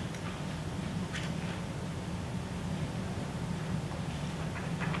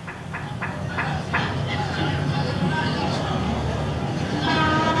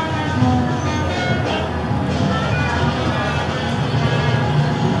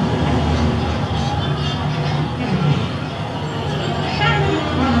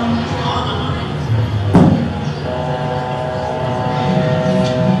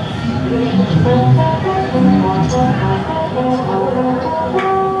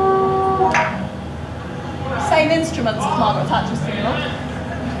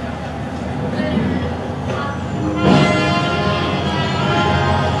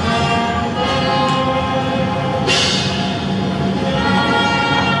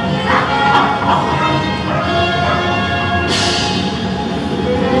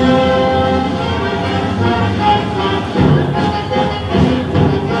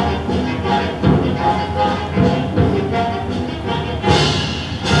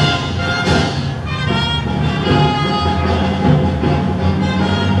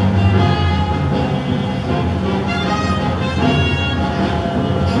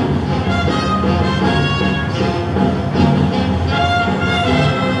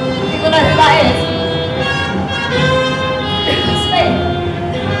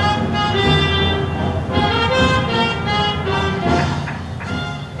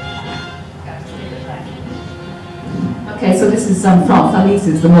 is France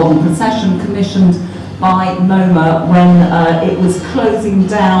Alice's The Modern Procession, commissioned by MoMA when it was closing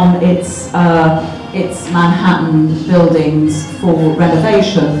down its Manhattan buildings for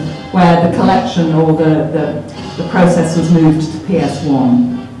renovation, where the collection or the process was moved to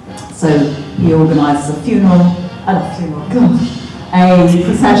PS1. So he organises a a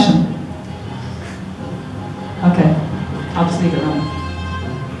procession. Okay, I'll just leave it running.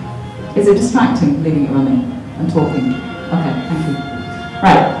 Is it distracting, leaving it running and talking? Okay, thank you.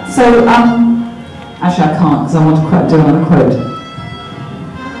 Right, so, actually I can't because I want to do another quote.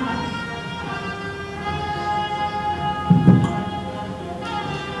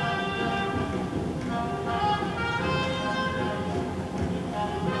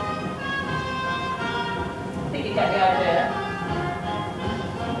 I think you get the idea.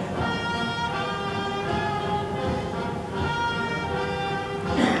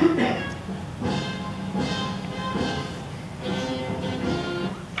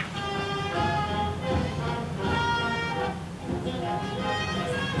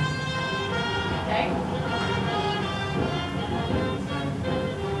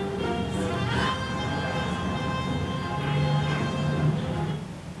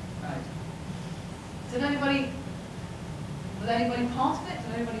 Was anybody part of it?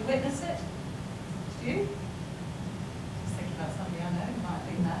 Did anybody witness it? Did you? Just thinking about somebody I know who might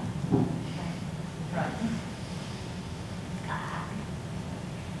think that. Okay. Right.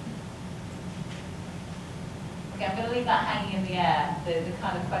 Okay, I'm going to leave that hanging in the air, the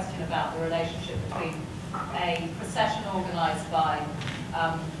kind of question about the relationship between a procession organised by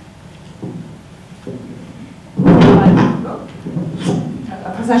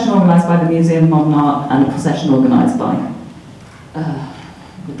a procession organised by the Museum of Modern Art and a procession organised by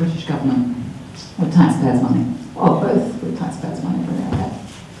the British government with taxpayers' money. Well, both with taxpayers' money, really, I guess.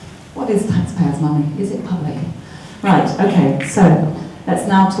 What is taxpayers' money? Is it public? Right, okay, so let's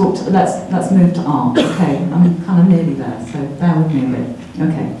now talk to, let's move to art. Okay, I'm kind of nearly there, so bear with me a bit.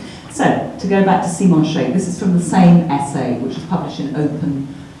 Okay, so to go back to Simon Sheikh, this is from the same essay, which was published in Open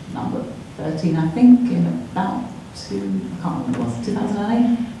number 13, I think, in about I can't remember what it was,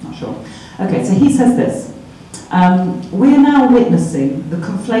 2008? Not sure. Okay, so he says this. We are now witnessing the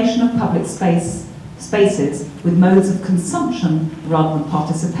conflation of public spaces with modes of consumption rather than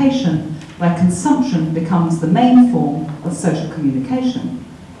participation, where consumption becomes the main form of social communication.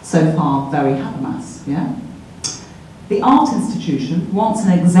 So far, very Habermas, yeah? The art institution, once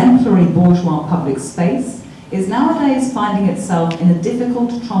an exemplary bourgeois public space, is nowadays finding itself in a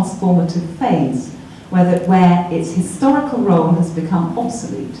difficult transformative phase, where its historical role has become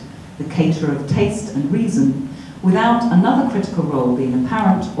obsolete, the caterer of taste and reason, without another critical role being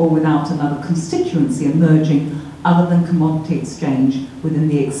apparent or without another constituency emerging other than commodity exchange within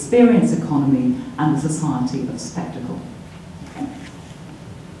the experience economy and the society of spectacle.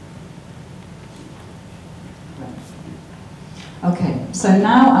 Okay, so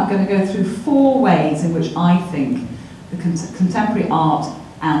now I'm going to go through 4 ways in which I think the contemporary art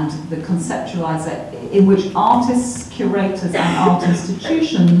and the conceptualizer, in which artists, curators and art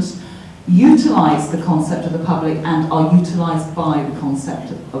institutions utilise the concept of the public and are utilised by the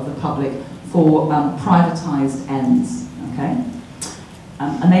concept of the public for privatised ends, okay?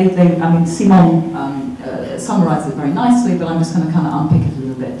 And I mean, Simon summarised it very nicely, but I'm just going to kind of unpick it a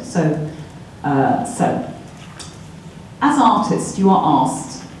little bit. So, as artists, you are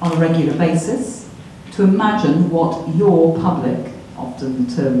asked on a regular basis to imagine what your public, often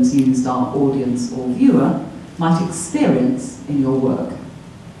the terms used are audience or viewer, might experience in your work.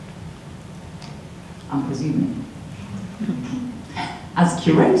 I'm presuming. As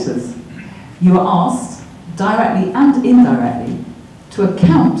curators, you are asked, directly and indirectly, to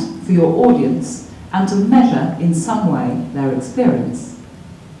account for your audience and to measure in some way their experience,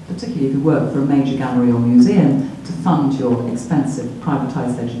 particularly if you work for a major gallery or museum to fund your expensive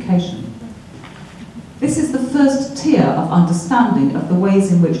privatised education. This is the first tier of understanding of the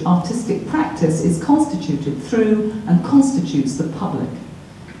ways in which artistic practice is constituted through and constitutes the public.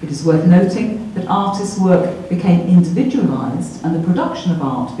 It is worth noting that artists' work became individualised and the production of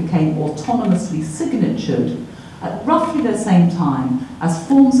art became autonomously signatured at roughly the same time as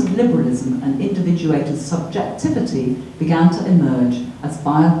forms of liberalism and individuated subjectivity began to emerge as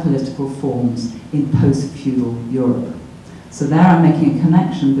biopolitical forms in post-feudal Europe. So there I'm making a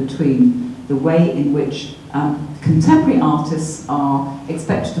connection between the way in which contemporary artists are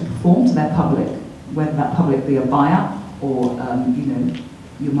expected to perform to their public, whether that public be a buyer or, you know,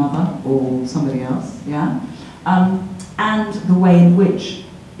 your mother or somebody else, yeah? And the way in which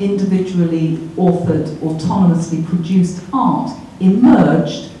individually authored, autonomously produced art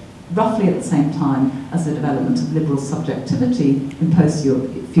emerged roughly at the same time as the development of liberal subjectivity in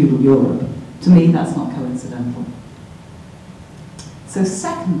post-feudal Europe. To me, that's not coincidental. So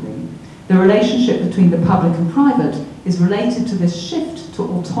secondly, the relationship between the public and private is related to this shift to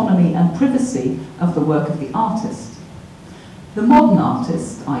autonomy and privacy of the work of the artist. The modern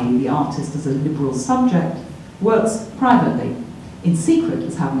artist, i.e. the artist as a liberal subject, works privately, in secret,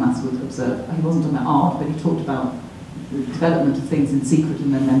 as Habermas would observe. He wasn't talking about art, but he talked about the development of things in secret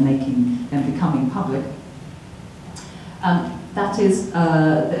and then them becoming public. That is,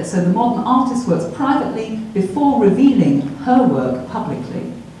 so the modern artist works privately before revealing her work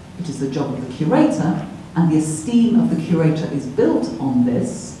publicly. It is the job of the curator, and the esteem of the curator is built on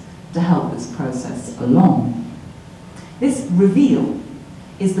this to help this process along. This reveal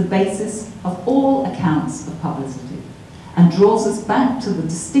is the basis of all accounts of publicity and draws us back to the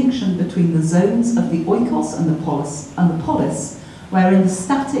distinction between the zones of the oikos and the polis, wherein the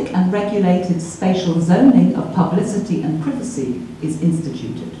static and regulated spatial zoning of publicity and privacy is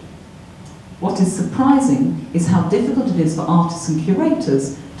instituted. What is surprising is how difficult it is for artists and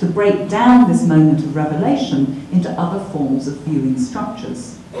curators to break down this moment of revelation into other forms of viewing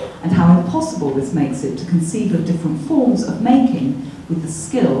structures, and how impossible this makes it to conceive of different forms of making with the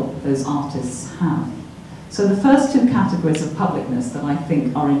skill those artists have. So the first two categories of publicness that I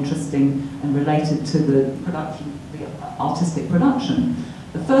think are interesting and related to the production, the artistic production.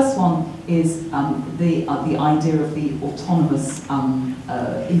 The first one is the idea of the autonomous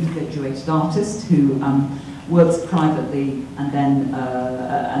individuated artist who works privately and then,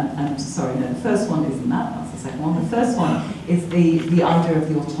 sorry, no, the first one isn't that, that's the second one. The first one is the idea of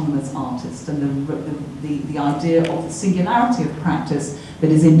the autonomous artist and the idea of the singularity of practice that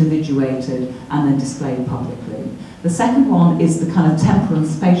is individuated and then displayed publicly. The second one is the kind of temporal and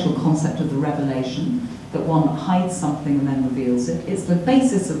spatial concept of the revelation, that one hides something and then reveals it. It's the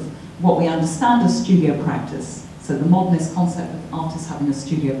basis of what we understand as studio practice. So the modernist concept of artists having a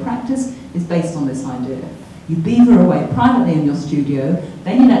studio practice is based on this idea. You beaver away privately in your studio,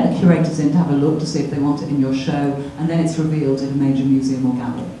 then you let the curators in to have a look to see if they want it in your show, and then it's revealed in a major museum or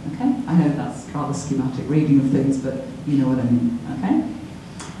gallery. Okay? I know that's rather schematic reading of things, but you know what I mean. Okay?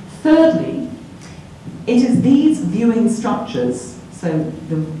 Thirdly, it is these viewing structures, so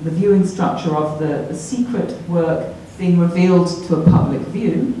the viewing structure of the secret work being revealed to a public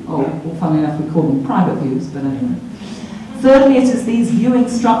view, or funnily enough we call them private views, but anyway. Thirdly, it is these viewing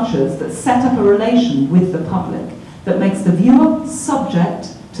structures that set up a relation with the public that makes the viewer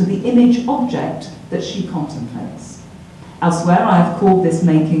subject to the image object that she contemplates. Elsewhere, I have called this the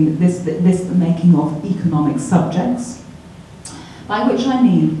making of economic subjects, by which I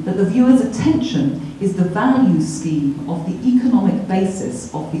mean that the viewer's attention is the value scheme of the economic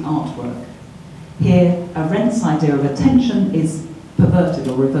basis of the artwork. Here, Arendt's idea of attention is perverted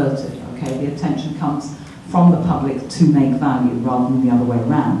or reverted. Okay, the attention comes from the public to make value rather than the other way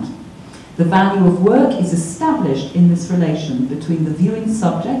around. The value of work is established in this relation between the viewing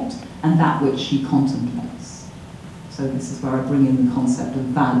subject and that which she contemplates. So this is where I bring in the concept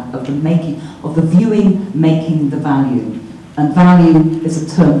of the viewing making the value. And value is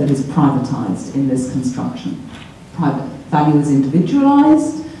a term that is privatized in this construction. Value is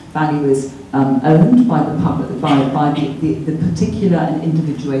individualized, value is owned by the public, by the particular and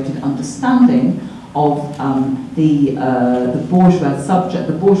individuated understanding of the bourgeois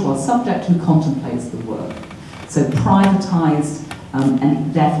subject who contemplates the work. So privatized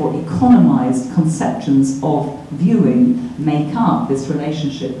and therefore economized conceptions of viewing make up this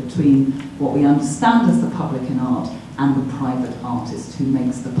relationship between what we understand as the public in art and the private artist who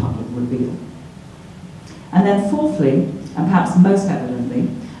makes the public reveal. And then fourthly, and perhaps most evidently,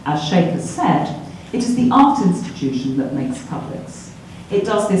 as Shaker said, it is the art institution that makes publics. It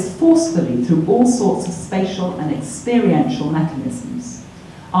does this forcefully through all sorts of spatial and experiential mechanisms.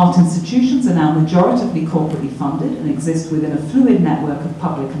 Art institutions are now majoritively corporately funded and exist within a fluid network of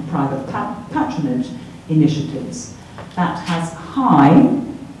public and private patronage initiatives that has high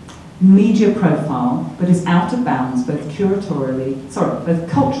media profile, but is out of bounds both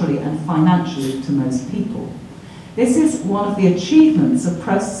culturally and financially to most people. This is one of the achievements of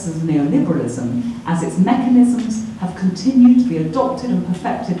processes of neoliberalism, as its mechanisms have continued to be adopted and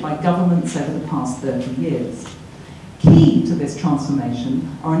perfected by governments over the past 30 years. Key to this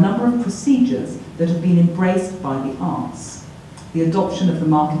transformation are a number of procedures that have been embraced by the arts. The adoption of the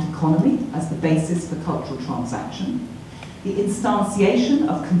market economy as the basis for cultural transaction, the instantiation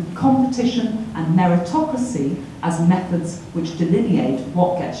of competition and meritocracy as methods which delineate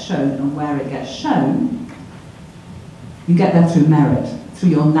what gets shown and where it gets shown. You get there through merit, through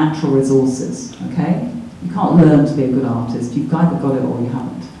your natural resources, okay? You can't learn to be a good artist. You've either got it or you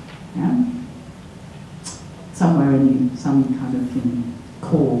haven't. Yeah? Somewhere in you, some kind of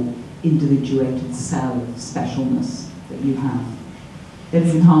core individuated cell of specialness that you have. It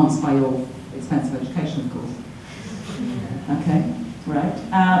is enhanced by your expensive education, of course. Okay, right.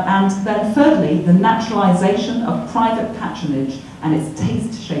 And then thirdly, the naturalization of private patronage and its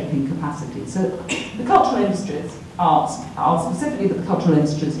taste-shaping capacity. So the cultural industries, arts specifically, but the cultural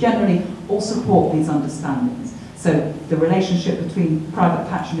industries generally all support these understandings. So the relationship between private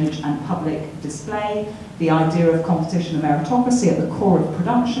patronage and public display, the idea of competition and meritocracy at the core of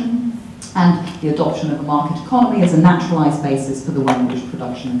production, and the adoption of a market economy as a naturalized basis for the way in which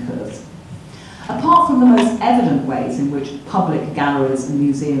production occurs. Apart from the most evident ways in which public galleries and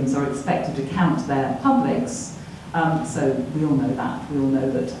museums are expected to count their publics, so we all know that. We all know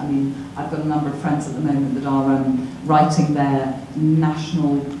that. I mean, I've got a number of friends at the moment that are writing their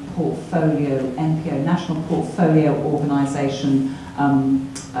national portfolio, NPO, National Portfolio Organisation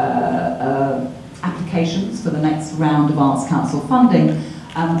applications for the next round of Arts Council funding.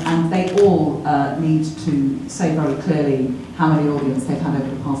 And they all need to say very clearly how many audience they've had over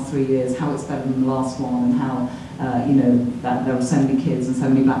the past 3 years, how it's better than the last one, and how, that there are so many kids and so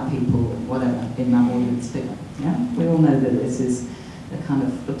many black people, whatever, in that audience figure. Yeah? We all know that this is a kind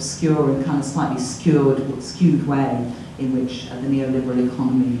of obscure and kind of slightly skewed way in which the neoliberal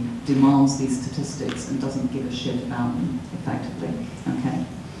economy demands these statistics and doesn't give a shit about them, effectively. Okay?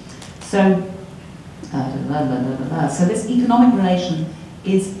 So, so this economic relation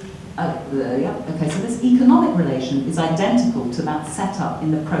is so this economic relation is identical to that set up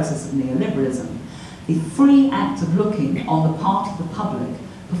in the process of neoliberalism. The free act of looking on the part of the public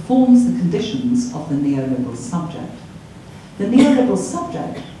performs the conditions of the neoliberal subject. The neoliberal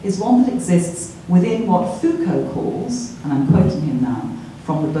subject is one that exists within what Foucault calls, and I'm quoting him now,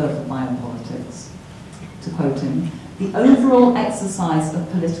 from The Birth of Biopolitics, to quote him, the overall exercise of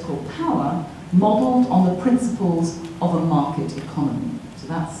political power modelled on the principles of a market economy. So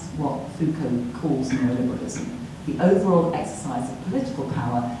that's what Foucault calls neoliberalism, the overall exercise of political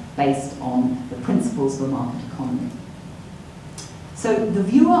power based on the principles of a market economy. So the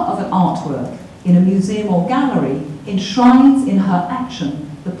viewer of an artwork in a museum or gallery enshrines in her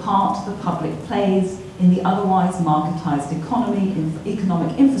action the part the public plays in the otherwise marketized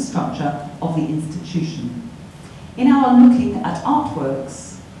economic infrastructure of the institution. In our looking at artworks,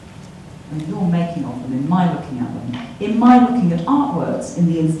 and your making of them, in my looking at them, in my looking at artworks in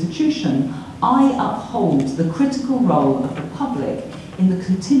the institution, I uphold the critical role of the public in the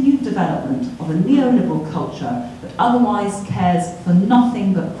continued development of a neoliberal culture that otherwise cares for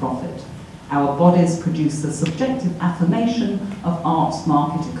nothing but profit. Our bodies produce the subjective affirmation of art's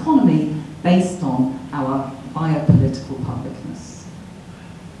market economy based on our biopolitical publicness.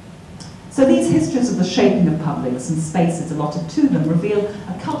 So these histories of the shaping of publics and spaces allotted to them reveal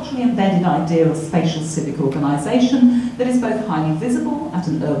a culturally embedded idea of spatial civic organisation that is both highly visible at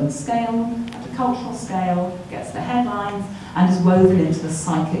an urban scale, at a cultural scale, gets the headlines, and is woven into the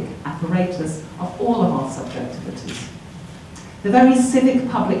psychic apparatus of all of our subjectivities. The very civic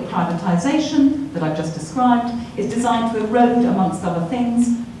public privatisation that I've just described is designed to erode, amongst other things,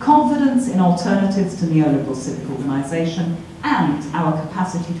 confidence in alternatives to neoliberal civic organisation and our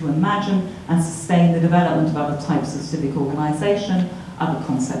capacity to imagine and sustain the development of other types of civic organisation, other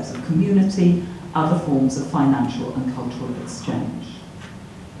concepts of community, other forms of financial and cultural exchange.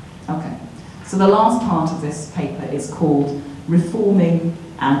 Okay, so the last part of this paper is called Reforming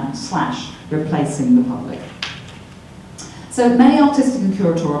and / Replacing the Public. So many artistic and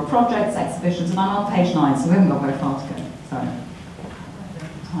curatorial projects, exhibitions, and I'm on page 9, so we haven't got very far to go. Sorry.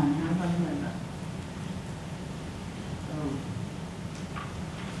 Time.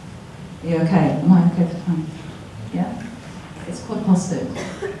 Are you okay? Am I okay for time? Yeah? It's quite positive.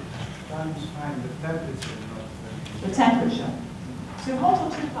 Time's fine, the temperature not very. The temperature. Too hot or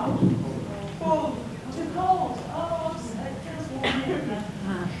too cold? Cold. Too cold. Oh, it feels warm here.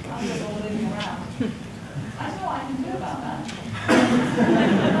 I'm just all moving around. I don't know what I can do about that.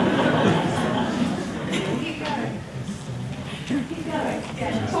 Keep going. Keep going.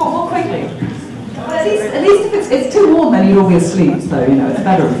 Yeah. Talk more quickly. At least if it's too warm, then you'll be asleep. So it's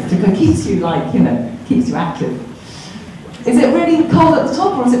better. It keeps you keeps you active. Is it really cold at the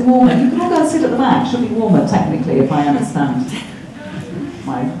top, or is it warmer? You can all go and sit at the back. It should be warmer technically, if I understand. It's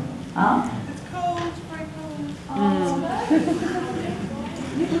cold, very cold. Oh no!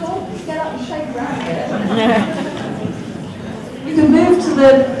 You can all get up and shake around a bit. You can move to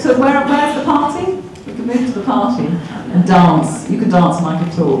where's the party? You can move to the party and dance. You can dance and I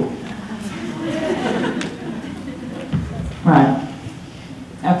can talk. Right.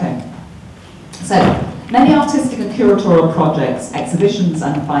 Okay. So, Many artistic and curatorial projects, exhibitions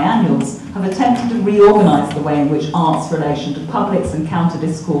and biennials have attempted to reorganise the way in which art's relation to publics and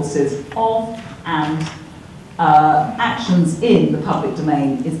counter-discourses of and actions in the public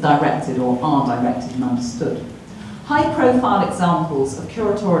domain is directed or are directed and understood. High-profile examples of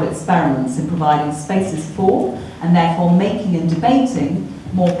curatorial experiments in providing spaces for and therefore making and debating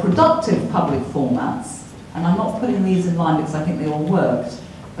more productive public formats, and I'm not putting these in line because I think they all worked,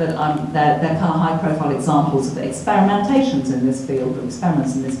 but they're kind of high-profile examples of experimentations in this field, or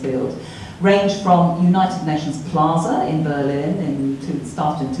experiments in this field, range from United Nations Plaza in Berlin,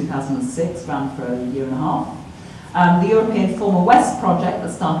 started in 2006, ran for a year and a half. The European Former West project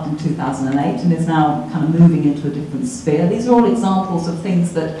that started in 2008 and is now kind of moving into a different sphere. These are all examples of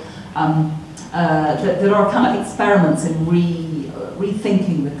things that that are kind of experiments in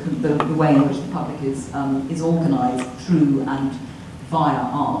rethinking the way in which the public is organised through and via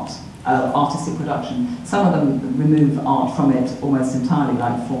art, artistic production. Some of them remove art from it almost entirely,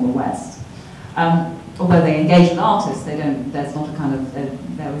 like Former West. Although they engage with artists, they don't. There's not a kind of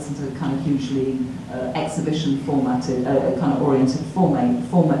there isn't a kind of hugely exhibition formatted, kind of oriented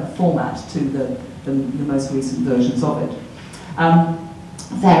format to the most recent versions of it.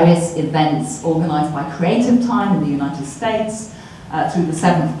 Various events organised by Creative Time in the United States through the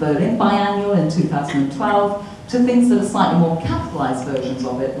 7th Berlin Biennial in 2012 to things that are slightly more capitalised versions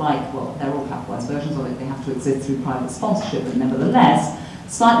of it, like, well, they're all capitalised versions of it, they have to exist through private sponsorship, but nevertheless,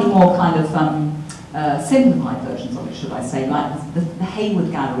 slightly more kind of simplified versions of it, should I say, like the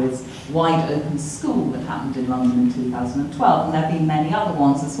Hayward Gallery's Wide Open School that happened in London in 2012, and there have been many other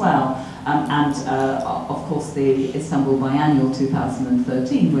ones as well, and of course the Istanbul Biennial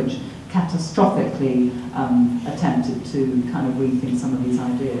 2013, which catastrophically attempted to kind of rethink some of these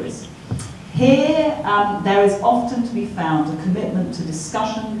ideas. Here, there is often to be found a commitment to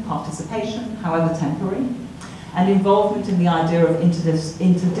discussion, participation, however temporary, and involvement in the idea of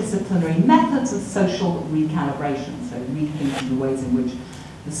interdisciplinary methods of social recalibration, so rethinking the ways in which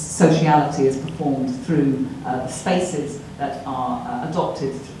the sociality is performed through spaces that are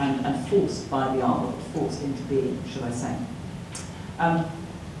adopted and forced by the art, or forced into being, should I say.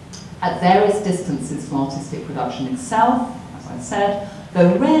 At various distances from artistic production itself, as I said,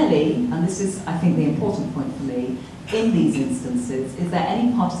 though rarely, and this is, I think, the important point for me, in these instances, is there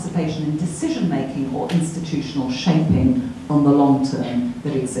any participation in decision-making or institutional shaping on the long term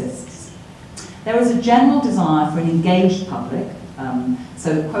that exists? There is a general desire for an engaged public,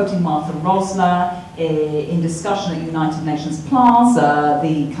 so quoting Martha Rosler, in discussion at United Nations Plaza,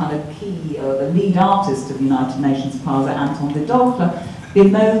 the kind of key, the lead artist of United Nations Plaza, Anton Vidocq,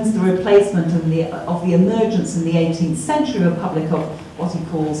 bemoans the replacement of the emergence in the 18th century of a public of what he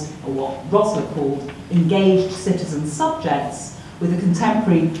calls, or what Rosler called, engaged citizen subjects with a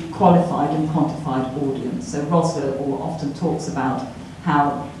contemporary qualified and quantified audience. So Rosler often talks about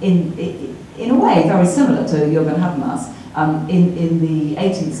how, in a way very similar to Jürgen Habermas, in the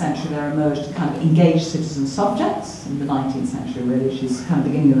 18th century there emerged kind of engaged citizen subjects, in the 19th century really, she's kind of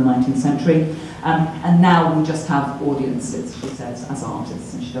beginning of the 19th century, and now we just have audiences, she says, as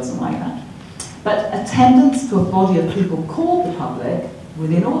artists, and she doesn't like that. But attendance to a body of people called the public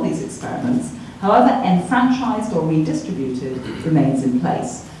within all these experiments, however enfranchised or redistributed, remains in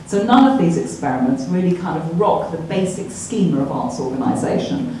place. So none of these experiments really kind of rock the basic schema of arts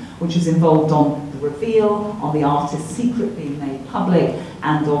organisation, which is involved on the reveal, on the artist's secret being made public,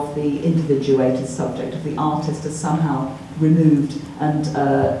 and of the individuated subject of the artist as somehow removed and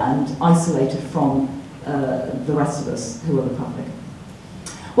isolated from the rest of us who are the public.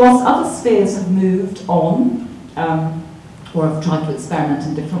 Whilst other spheres have moved on, or have tried to experiment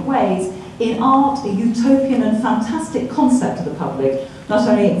in different ways, in art, a utopian and fantastic concept of the public not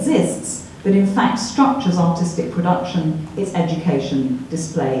only exists, but in fact structures artistic production, its education,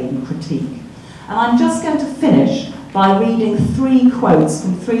 display, and critique. And I'm just going to finish by reading 3 quotes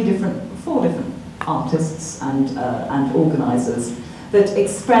from 4 different artists and organisers that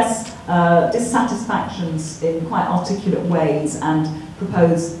express dissatisfactions in quite articulate ways and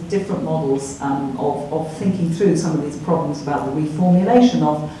propose different models of thinking through some of these problems about the reformulation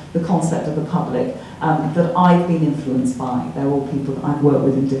of the concept of the public that I've been influenced by. They're all people that I've worked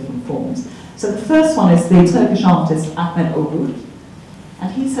with in different forms. So the first one is the Turkish artist Ahmet Ogut,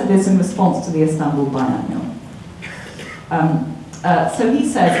 and he said this in response to the Istanbul Biennial. So he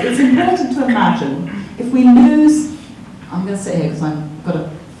says, it's important to imagine if we lose, I'm going to sit here because I've got to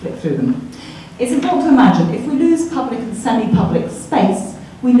flick through them. It's important to imagine if we lose public and semi-public space,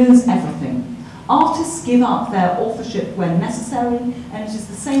 we lose everything. Artists give up their authorship when necessary, and it is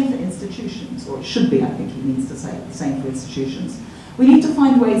the same for institutions, or it should be, I think he means to say, the same for institutions. We need to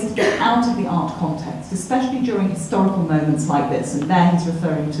find ways to get out of the art context, especially during historical moments like this. And there he's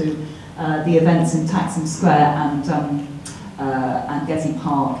referring to the events in Taksim Square and Gezi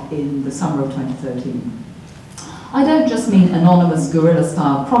Park in the summer of 2013. I don't just mean anonymous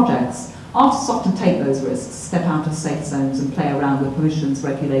guerrilla-style projects. Artists often take those risks, step out of safe zones and play around with permissions,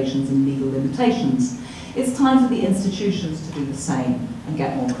 regulations and legal limitations. It's time for the institutions to do the same and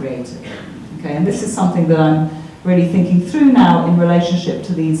get more creative. Okay, and this is something that I'm really thinking through now in relationship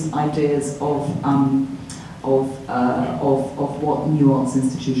to these ideas of what new arts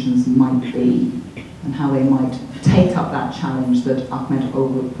institutions might be and how they might take up that challenge that Ahmet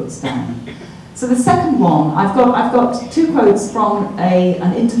Oğur puts down. So the second one, I've got two quotes from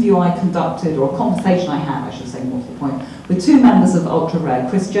an interview I conducted, or a conversation I had, I should say more to the point, with two members of Ultra Red,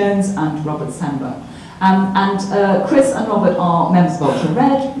 Chris Jones and Robert Sember. Chris and Robert are members of Ultra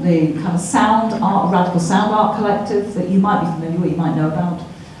Red, the kind of radical sound art collective that you might be familiar with, you might know about.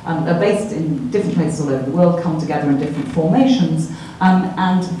 They're based in different places all over the world, come together in different formations,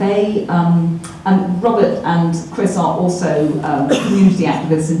 and Robert and Chris are also community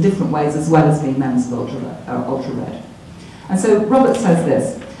activists in different ways, as well as being members of Ultra Red. And so Robert says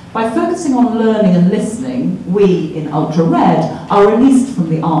this: by focusing on learning and listening, we in Ultra Red are released from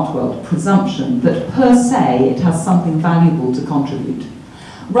the art world presumption that per se it has something valuable to contribute.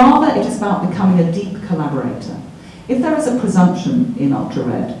 Rather, it is about becoming a deep collaborator. If there is a presumption in Ultra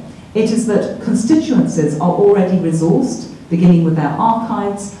Red, it is that constituencies are already resourced, beginning with their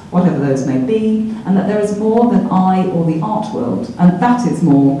archives, whatever those may be, and that there is more than I or the art world, and that is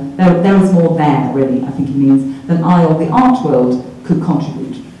more, there is more there, really, I think he means, than I or the art world could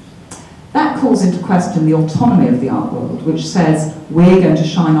contribute. That calls into question the autonomy of the art world, which says, we're going to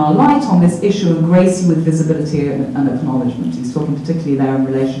shine our light on this issue and grace you with visibility and acknowledgement. He's talking particularly there in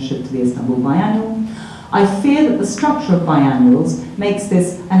relationship to the Istanbul Biennial. I fear that the structure of biennials makes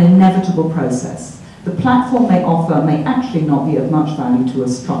this an inevitable process. The platform they offer may actually not be of much value to a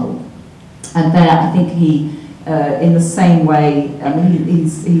struggle. And there, I think he, in the same way,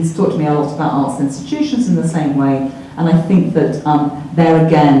 he's talked to me a lot about arts institutions in the same way, and I think that there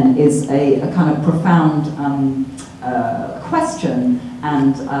again is a kind of profound question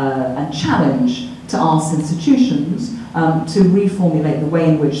and challenge to arts institutions to reformulate the way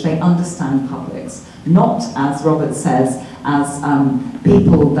in which they understand publics. Not, as Robert says, as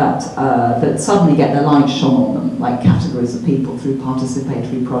people that suddenly get their light shone on them, like categories of people through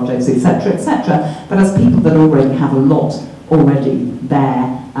participatory projects, etc., but as people that already have a lot already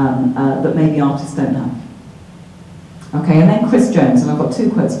there that maybe artists don't have. Okay, and then Chris Jones, and I've got two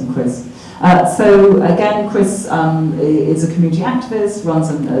quotes from Chris. So again, Chris is a community activist, runs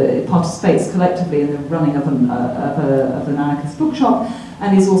and participates collectively in the running of an anarchist bookshop,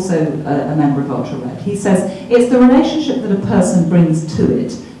 and is also a member of Ultra Red. He says, it's the relationship that a person brings to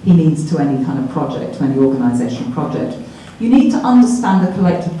it, he means to any kind of project, to any organisation project. You need to understand the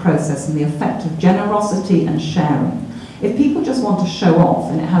collective process and the effect of generosity and sharing. If people just want to show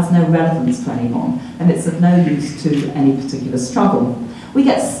off and it has no relevance to anyone, then it's of no use to any particular struggle. We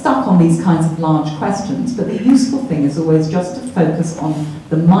get stuck on these kinds of large questions, but the useful thing is always just to focus on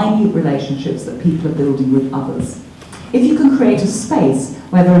the minute relationships that people are building with others. If you can create a space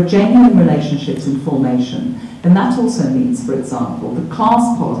where there are genuine relationships in formation, then that also means, for example, the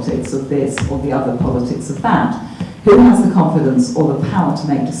class politics of this or the other politics of that, who has the confidence or the power to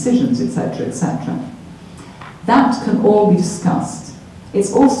make decisions, etc., etc. That can all be discussed.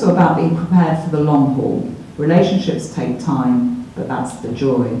 It's also about being prepared for the long haul. Relationships take time, but that's the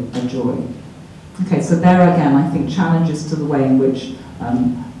joy, a joy. Okay, so there again, I think challenges to the way in which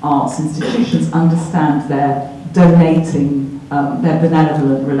arts institutions understand their donating, their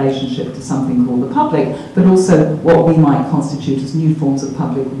benevolent relationship to something called the public, but also what we might constitute as new forms of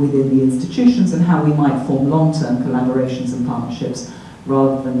public within the institutions and how we might form long-term collaborations and partnerships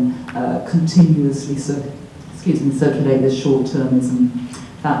rather than continuously circulate this short-termism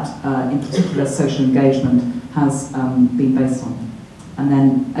that, in particular, social engagement has been based on. And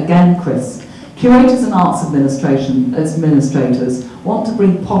then, again, Chris. Curators and arts administrators want to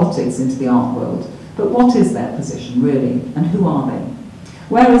bring politics into the art world, but what is their position, really, and who are they?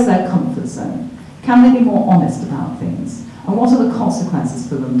 Where is their comfort zone? Can they be more honest about things? And what are the consequences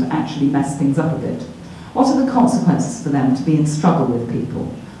for them to actually mess things up a bit? What are the consequences for them to be in struggle with people?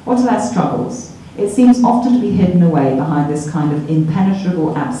 What are their struggles? It seems often to be hidden away behind this kind of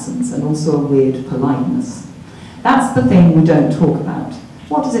impenetrable absence and also a weird politeness. That's the thing we don't talk about.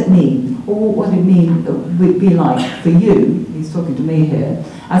 What does it mean? Or what would it mean would be like for you, he's talking to me here,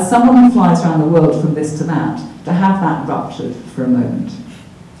 as someone who flies around the world from this to that, to have that ruptured for a moment?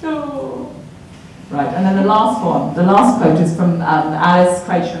 Oh. Right, and then the last one, the last quote is from Alice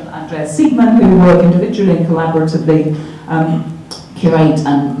Craich and Andrea Siegman, who work individually and collaboratively, curate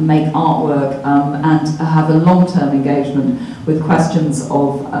and make artwork, and have a long-term engagement with questions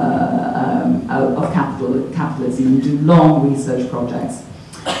of capitalism and do long research projects.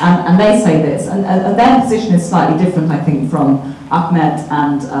 And they say this, and their position is slightly different, I think, from Ahmed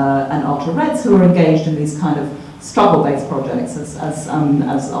and Ultra Reds, who are engaged in these kind of struggle-based projects, as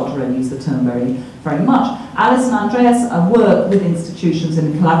Ultra Red used the term very, very much. Alice and Andreas work with institutions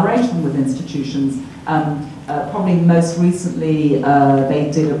and in collaboration with institutions. Probably most recently, they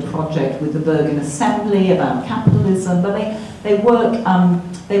did a project with the Bergen Assembly about capitalism, but they work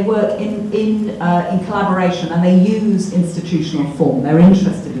in collaboration, and they use institutional form. They're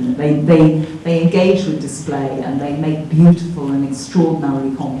interested in it. They engage with display, and they make beautiful and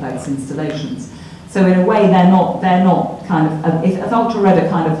extraordinarily complex installations. So in a way, they're not kind of, if Ultra Red are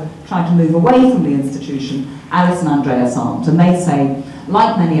kind of trying to move away from the institution, Alice and Andreas aren't. And they say,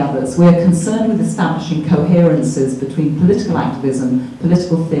 like many others, we are concerned with establishing coherences between political activism,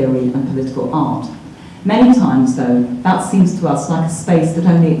 political theory, and political art. Many times, though, that seems to us like a space that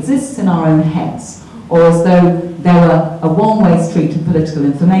only exists in our own heads, or as though there were a one-way street in political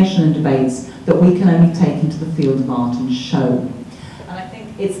information and debates that we can only take into the field of art and show.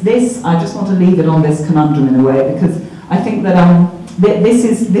 It's this, I just want to leave it on this conundrum in a way, because I think that this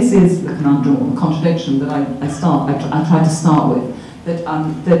is the conundrum or the contradiction that I try to start with,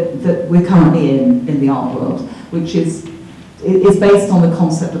 that we're currently in the art world, which is based on the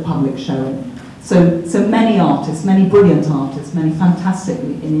concept of public showing. So many artists, many brilliant artists, many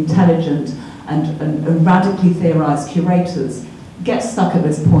fantastically intelligent and radically theorized curators get stuck at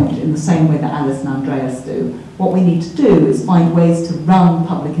this point in the same way that Alice and Andreas do. What we need to do is find ways to run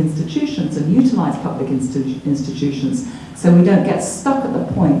public institutions and utilize public institutions so we don't get stuck at the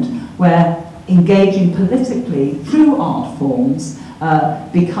point where engaging politically through art forms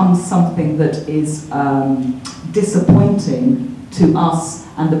becomes something that is disappointing to us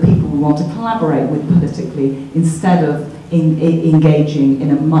and the people we want to collaborate with politically, instead of engaging in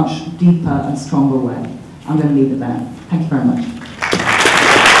a much deeper and stronger way. I'm going to leave it there. Thank you very much.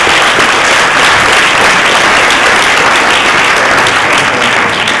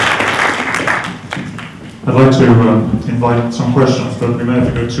 I'd like to invite some questions, but we may have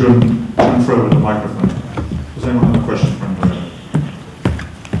to go to and fro with the microphone. Does anyone have a question for Andrea?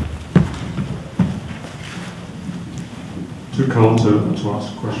 Too cold to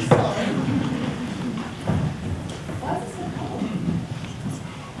ask questions.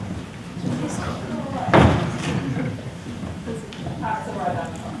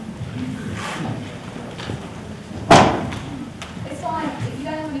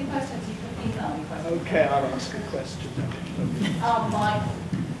 Okay, I'll ask a question. Mike.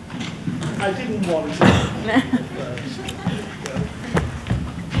 I didn't want to.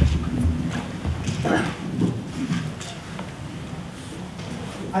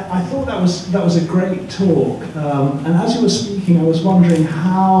 I thought that was a great talk, and as you were speaking, I was wondering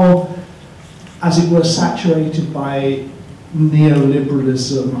how, as it were, saturated by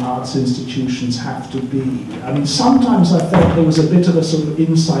neoliberalism arts institutions have to be. I mean, sometimes I felt there was a bit of a sort of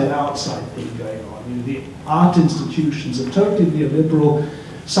inside-outside thing going on. The art institutions are totally neoliberal.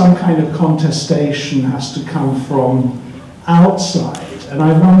 Some kind of contestation has to come from outside. And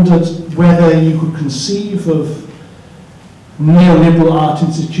I wondered whether you could conceive of neoliberal art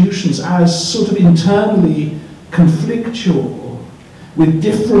institutions as sort of internally conflictual with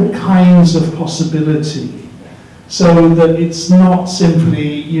different kinds of possibility, so that it's not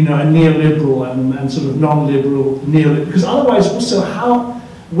simply, a neoliberal and sort of non-liberal neoliberal, because otherwise also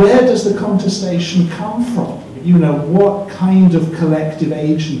where does the contestation come from? What kind of collective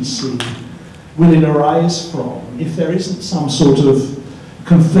agency will it arise from if there isn't some sort of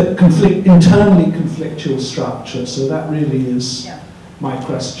internally conflictual structure? So that really is my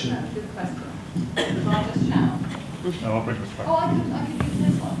question. Yeah, good question. Can I just shout? No, I'll bring this back. Oh, I could use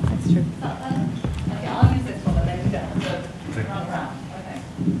this one. That's true. Is that better? Okay, I'll use this one and then you don't have to run around. Okay.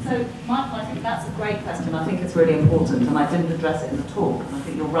 So, Michael, I think that's a great question. I think it's really important, and I didn't address it in the talk, and I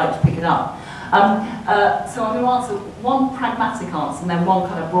think you're right to pick it up. So I'm going to answer one pragmatic answer and then one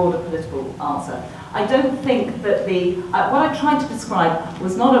kind of broader political answer. I don't think that what I tried to describe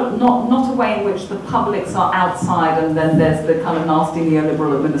was not a way in which the publics are outside and then there's the kind of nasty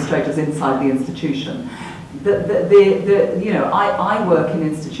neoliberal administrators inside the institution. I work in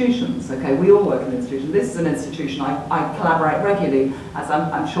institutions, okay? We all work in institutions. This is an institution. I collaborate regularly, as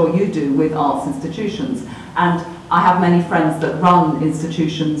I'm sure you do, with arts institutions. And I have many friends that run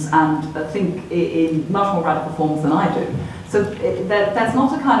institutions and think in much more radical forms than I do. So there's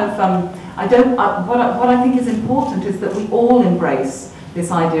not a kind of, what I think is important is that we all embrace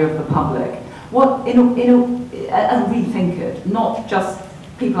this idea of the public, and rethink it, not just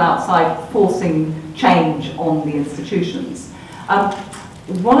people outside forcing change on the institutions.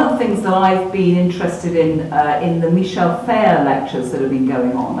 One of the things that I've been interested in the Michel Fair lectures that have been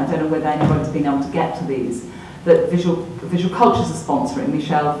going on, I don't know whether anybody's been able to get to these, that Visual Cultures are sponsoring.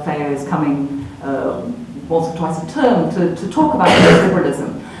 Michel Fair is coming once or twice a term to talk about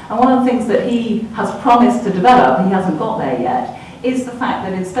neoliberalism. And one of the things that he has promised to develop, he hasn't got there yet, is the fact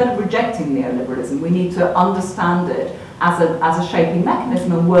that instead of rejecting neoliberalism, we need to understand it as a shaping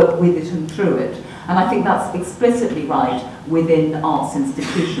mechanism and work with it and through it. And I think that's explicitly right within arts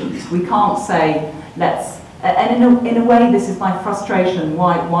institutions. We can't say, and in a way this is my frustration,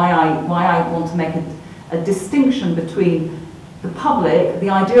 why I want to make a distinction between the public, the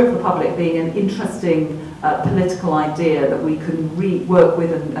idea of the public being an interesting political idea that we can work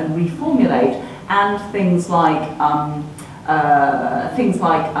with and reformulate, and things like a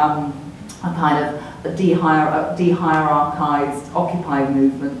kind of a dehierarchized Occupy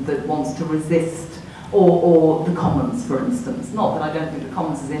movement that wants to resist, or the Commons, for instance. Not that I don't think the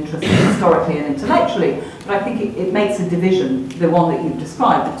Commons is interesting historically and intellectually, but I think it makes a division, the one that you've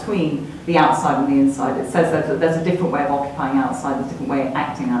described, between the outside and the inside. It says that there's a different way of occupying outside, there's a different way of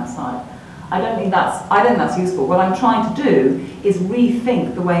acting outside. I don't think that's useful. What I'm trying to do is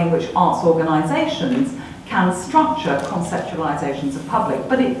rethink the way in which arts organisations can structure conceptualizations of public,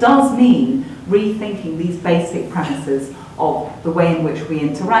 but it does mean rethinking these basic premises of the way in which we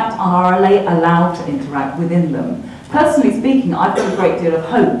interact and are allowed to interact within them. Personally speaking, I've got a great deal of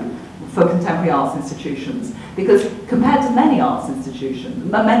hope for contemporary arts institutions, because compared to many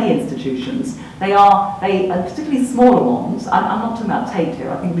institutions, they particularly smaller ones, I'm not talking about Tate here,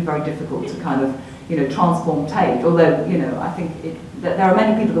 I think it would be very difficult to kind of, transform Tate, although, I think that there are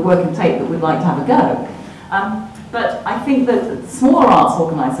many people that work in Tate that would like to have a go. But I think that smaller arts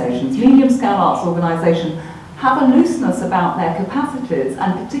organisations, medium-scale arts organisations, have a looseness about their capacities,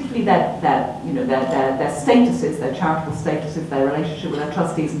 and particularly their statuses, their charitable statuses, their relationship with their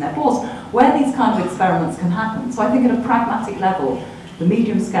trustees and their boards, where these kinds of experiments can happen. So I think at a pragmatic level, the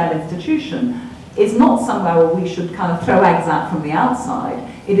medium-scale institution is not somewhere where we should kind of throw eggs at from the outside.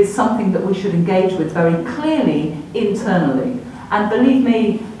 It is something that we should engage with very clearly internally. And believe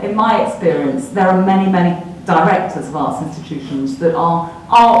me, in my experience, there are many, many directors of arts institutions that are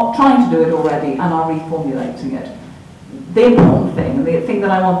trying to do it already and are reformulating it. The important thing, and the thing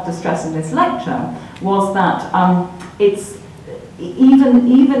that I wanted to stress in this lecture, was that it's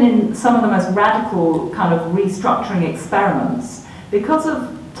even in some of the most radical kind of restructuring experiments, because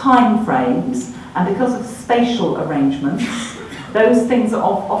of time frames and because of spatial arrangements, those things are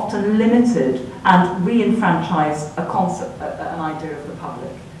often limited and re-enfranchise a concept, an idea of the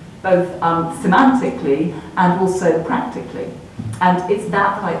public, both semantically and also practically. And it's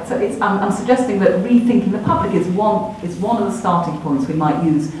that, so I'm suggesting that rethinking the public is one of the starting points we might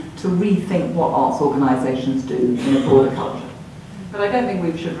use to rethink what arts organisations do in a broader culture. But I don't think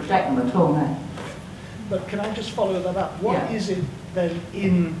we should reject them at all, no. But can I just follow that up? What is it then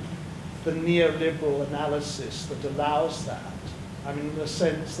in the neoliberal analysis that allows that? I mean, in a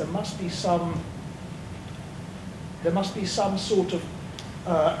sense, there must be some sort of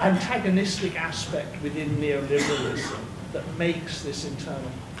antagonistic aspect within neoliberalism that makes this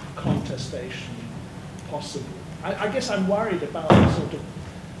internal contestation possible. I guess I'm worried about the sort of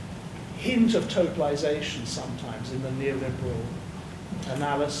hint of totalization sometimes in the neoliberal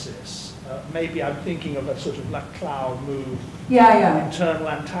analysis. Maybe I'm thinking of a sort of Laclau move, internal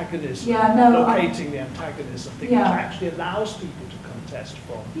antagonism, locating the antagonism, which actually allows people to contest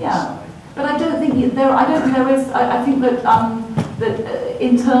from inside. But I don't think there is. I think that I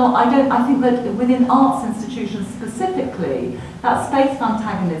think that within arts institutions specifically, that space of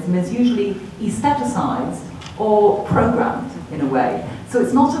antagonism is usually aestheticized or programmed in a way. So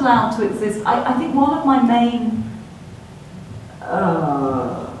it's not allowed to exist. I think one of my main,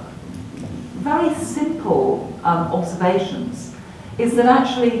 very simple observations is that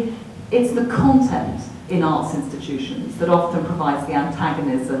actually it's the content in arts institutions that often provides the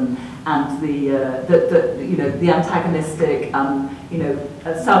antagonism and the antagonistic,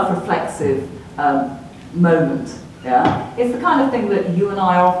 self-reflexive moment. Yeah, it's the kind of thing that you and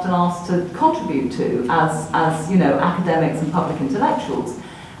I are often asked to contribute to as academics and public intellectuals.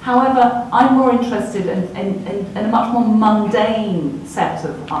 However, I'm more interested in a much more mundane set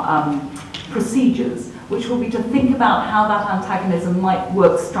of procedures which will be to think about how that antagonism might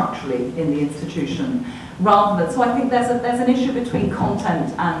work structurally in the institution, rather than. So I think there's an issue between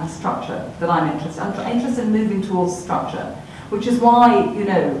content and structure that I'm interested. I'm interested in moving towards structure, which is why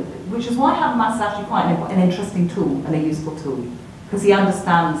Habermas is actually quite an interesting tool and a useful tool, because he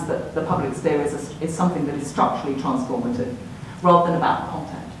understands that the public sphere is something that is structurally transformative, rather than about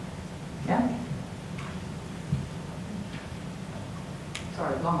content. Yeah.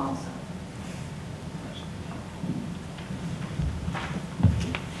 Sorry, long answer.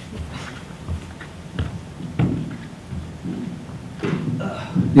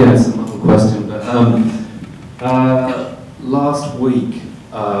 Yes, another question. But, last week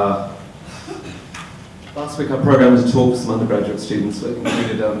our program was a talk to some undergraduate students. It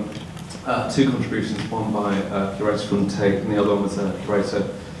included two contributions, one by a curator from Tate and the other one was a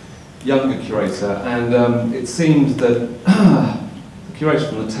younger curator. And it seemed that the curator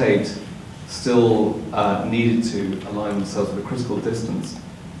from the Tate still needed to align themselves with a critical distance,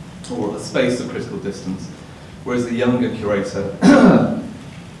 or a space of critical distance, whereas the younger curator,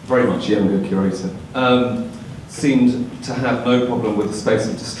 very much younger curator, seemed to have no problem with a space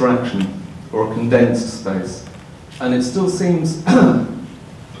of distraction or a condensed space. And it still seems that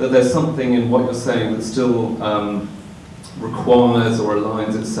there's something in what you're saying that still requires or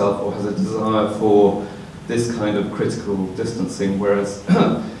aligns itself or has a desire for this kind of critical distancing, whereas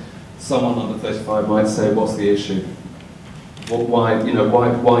someone under 35 might say, what's the issue? Why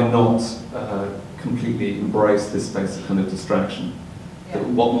not completely embrace this space of kind of distraction? Yeah.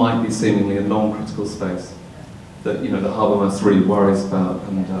 What might be seemingly a non-critical space that that Habermas really worries about,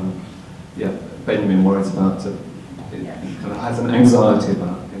 and Benjamin worries about, kind of has an anxiety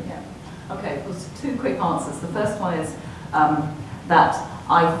about. Yeah. Okay, well, two quick answers. The first one is that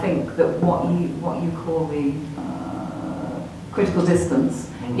I think that what you call the critical distance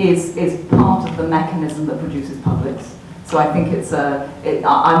is part of the mechanism that produces publics. So I think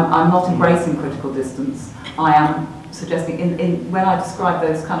I'm not embracing critical distance. I am suggesting, when I describe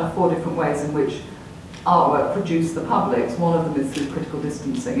those kind of four different ways in which artwork produce the publics, one of them is through critical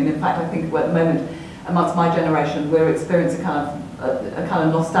distancing. And in fact, I think at the moment, amongst my generation, we're experiencing a kind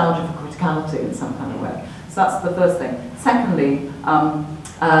of nostalgia for criticality in some kind of way. So that's the first thing. Secondly,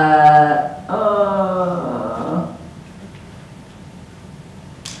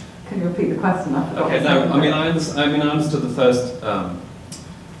 can you repeat the question? Okay, no, I understood the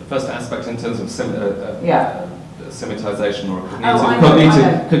first aspect in terms of semitization or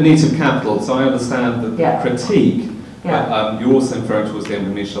cognitive capital. So I understand the critique, but you're also inferring towards the end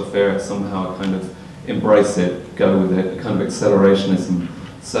of Michel Ferrer somehow kind of embrace it, go with it, a kind of accelerationism.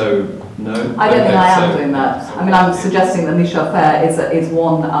 So no, I don't think I am doing that. I mean, I'm suggesting that Michel Ferrer is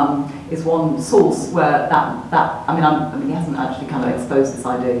one source where he hasn't actually kind of exposed this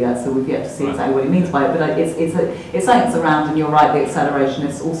idea yet, so we've yet to see exactly what he means by it. But it's something that's around, and you're right. The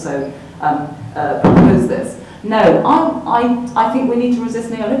accelerationists also propose this. No, I think we need to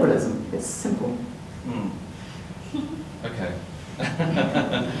resist neoliberalism. It's simple. Okay.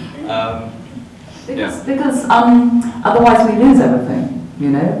 Because otherwise we lose everything.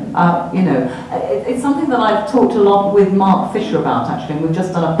 It's something that I've talked a lot with Mark Fisher about, actually, and we've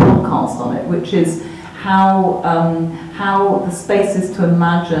just done a podcast on it, which is how the space is to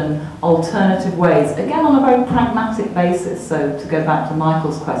imagine alternative ways, again on a very pragmatic basis. So to go back to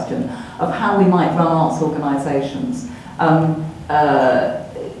Michael's question of how we might run arts organisations,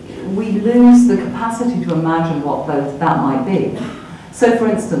 we lose the capacity to imagine what that might be. So, for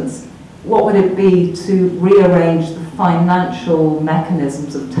instance, what would it be to rearrange the financial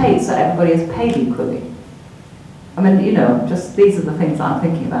mechanisms of Tate so everybody is paid equally? I mean, just these are the things I'm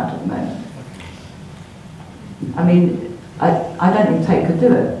thinking about at the moment. I mean, I don't think Tate could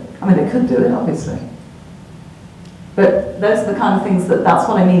do it. I mean, it could do it, obviously. But those are the kind of things that's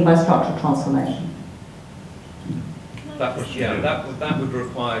what I mean by structural transformation. That would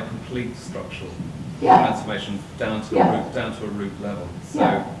require complete structural transformation down to a root level.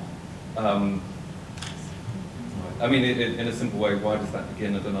 So, I mean, in a simple way, why does that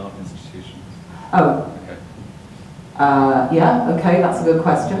begin at an art institution? Oh. Okay. That's a good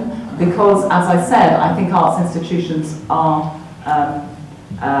question. Because, as I said, I think arts institutions have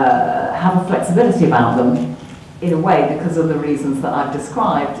a flexibility about them, in a way, because of the reasons that I've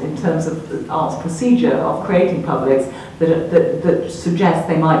described in terms of the arts procedure of creating publics that suggest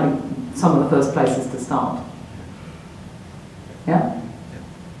they might be some of the first places to start. Yeah?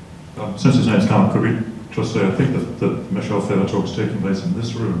 Since his name's come, could we just say, I think that Michel Ferrer talk is taking place in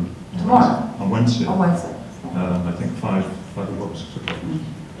this room tomorrow, on Wednesday. On Wednesday. I think 5 o'clock, 6 o'clock.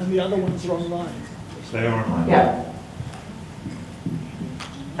 And the other ones are online. They are online. Yeah.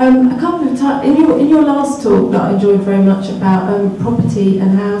 A couple of times in your last talk that I enjoyed very much about property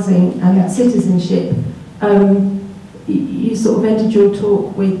and housing and citizenship, you sort of ended your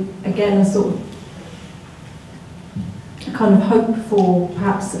talk with again a sort of a kind of hope for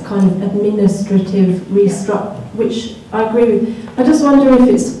perhaps a kind of administrative restructure, which I agree with. I just wonder if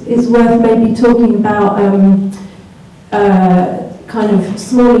it's worth maybe talking about kind of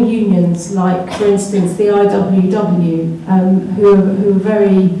smaller unions, like for instance the IWW, who are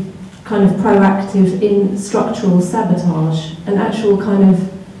very kind of proactive in structural sabotage and actual kind of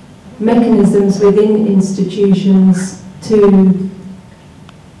mechanisms within institutions to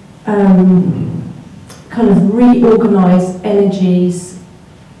kind of reorganise energies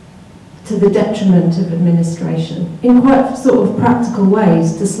to the detriment of administration in quite sort of practical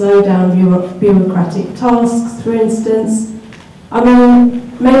ways, to slow down bureaucratic tasks, for instance. I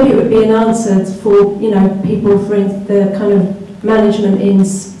mean, maybe it would be an answer for, you know, people, for the kind of management in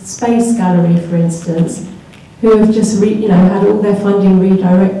Space Gallery, for instance, who have just had all their funding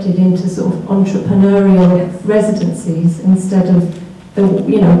redirected into sort of entrepreneurial residencies instead of the,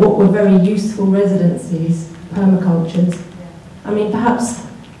 what were very useful residencies, permacultures. I mean, perhaps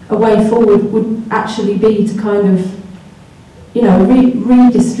a way forward would actually be to kind of,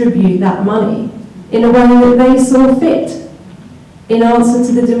 redistribute that money in a way that they saw fit, in answer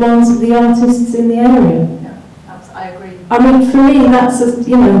to the demands of the artists in the area. Yeah, I agree. I mean, for me, that's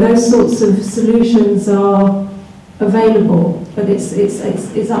those sorts of solutions are available, but it's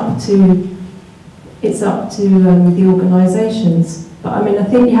up to the organisations. But I mean, I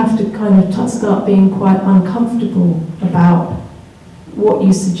think you have to kind of start being quite uncomfortable about what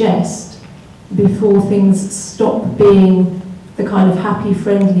you suggest before things stop being the kind of happy,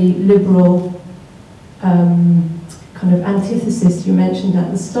 friendly, liberal kind of antithesis you mentioned at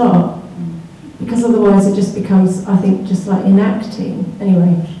the start. Because otherwise it just becomes, I think, just like enacting.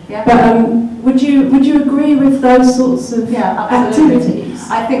 Anyway. Yeah. But would you agree with those sorts of activities?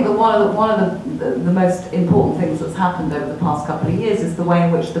 I think that one of the most important things that's happened over the past couple of years is the way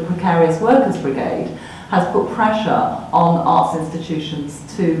in which the Precarious Workers Brigade has put pressure on arts institutions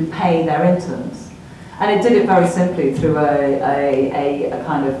to pay their interns. And it did it very simply through a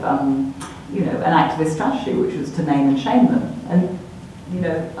kind of, an activist strategy, which was to name and shame them. And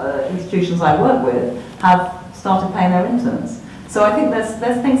institutions I work with have started paying their interns. So I think there's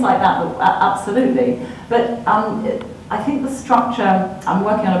things like that, absolutely. But I think the structure, I'm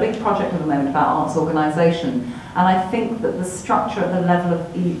working on a big project at the moment about arts organisation, and I think that the structure at the level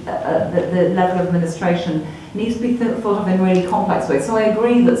of the level of administration needs to be thought of in really complex ways. So I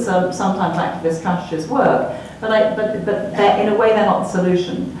agree that sometimes activist strategies work, but in a way they're not the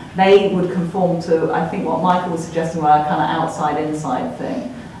solution. They would conform to, I think, what Michael was suggesting, were a kind of outside-inside thing.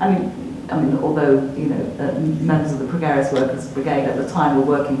 I mean, although members of the Precarious Workers Brigade at the time were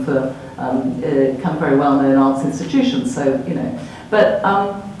working for kind of very well-known arts institutions, so but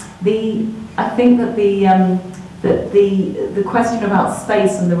I think that the question about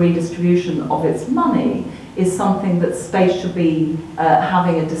space and the redistribution of its money is something that space should be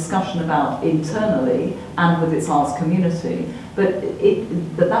having a discussion about internally and with its arts community. But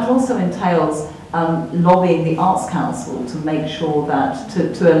that also entails lobbying the Arts Council to make sure that,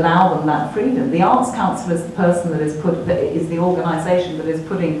 to allow them that freedom. The Arts Council is the person that is the organisation that is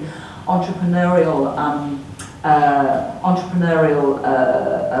putting entrepreneurial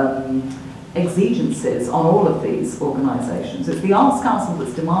exigencies on all of these organisations. It's the Arts Council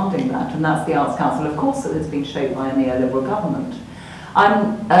that's demanding that, and that's the Arts Council, of course, that has been shaped by a neoliberal government.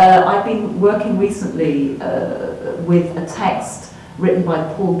 I've been working recently with a text written by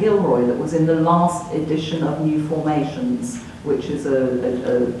Paul Gilroy that was in the last edition of New Formations, which is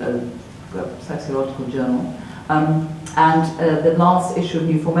a sociological journal. And the last issue of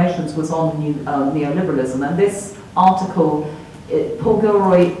New Formations was on neoliberalism. And this article, Paul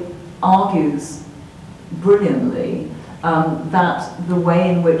Gilroy argues brilliantly that the way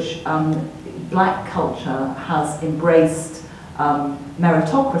in which black culture has embraced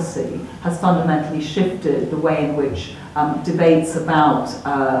meritocracy has fundamentally shifted the way in which debates about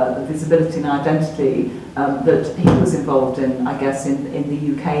visibility and identity that he was involved in, I guess, in the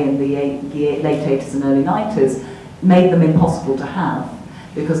UK in the late 80s and early 90s, made them impossible to have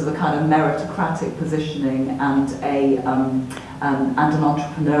because of a kind of meritocratic positioning and an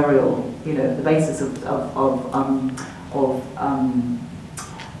entrepreneurial, the basis of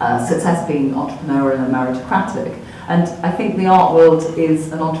success being entrepreneurial and meritocratic. And I think the art world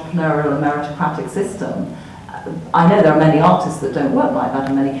is an entrepreneurial and meritocratic system. I know there are many artists that don't work like that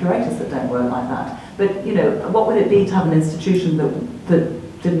and many curators that don't work like that. But what would it be to have an institution that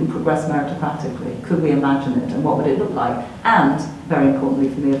didn't progress meritocratically? Could we imagine it, and what would it look like? And, very importantly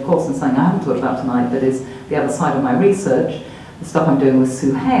for me, of course, and something I haven't talked about tonight, that is the other side of my research, the stuff I'm doing with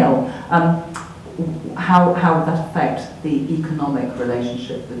Sue Hale, how would that affect the economic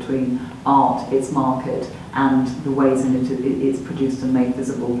relationship between art, its market, and the ways in which it's produced and made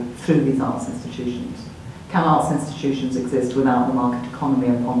visible through these arts institutions? Can arts institutions exist without the market economy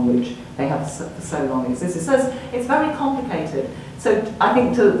upon which they have for so long existed? So it's very complicated. So I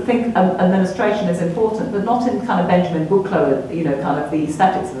think to think administration is important, but not in kind of Benjamin Buchloh, kind of the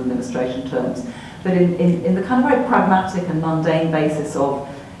aesthetics of administration terms, but in the kind of very pragmatic and mundane basis of,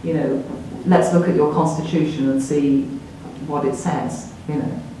 let's look at your constitution and see what it says.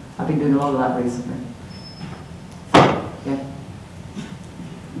 I've been doing a lot of that recently. Yeah.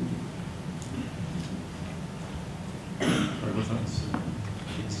 Sorry, was that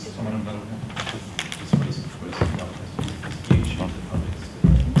someone in the middle here?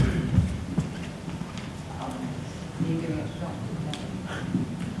 You giving it a shot?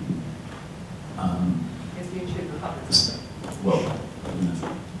 Is YouTube the public sphere? Well,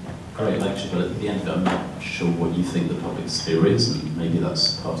 great lecture, but at the end of it, I'm not sure what you think the public sphere is, and maybe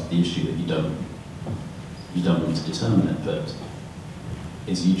that's part of the issue that you don't want to determine it. But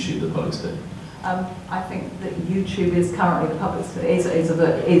is YouTube the public sphere? I think that YouTube is currently the public sphere, is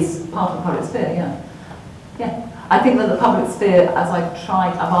part of the public sphere, yeah. Yeah. I think that the public sphere, as I've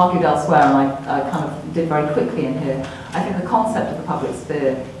argued elsewhere, and I kind of did very quickly in here, I think the concept of the public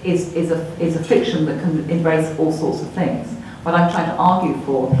sphere is a fiction that can embrace all sorts of things. What I'm trying to argue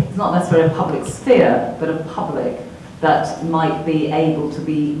for is not necessarily a public sphere, but a public that might be able to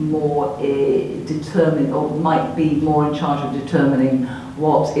be more determined, or might be more in charge of determining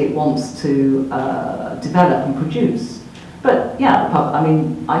what it wants to develop and produce. But yeah, I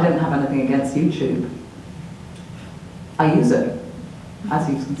mean, I don't have anything against YouTube. I use it, as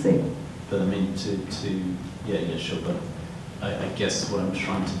you can see. But I mean, yeah, sure. But I guess what I'm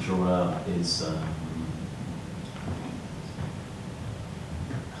trying to draw out is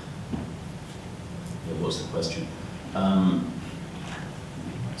what's the question?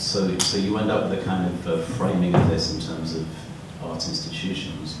 So you end up with a kind of framing of this in terms of art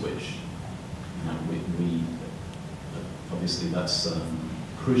institutions, which we obviously that's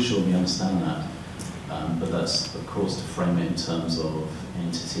crucial. We understand that. But that's, of course, to frame it in terms of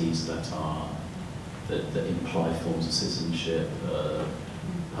entities that imply forms of citizenship,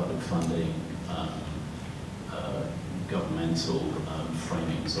 public funding, governmental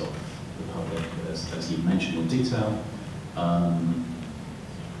framings of the public, as you mentioned in detail.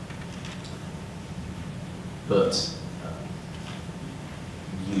 But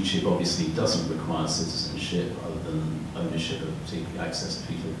YouTube obviously doesn't require citizenship other than ownership of access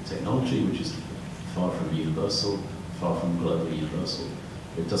to technology, which is far from universal, far from globally universal.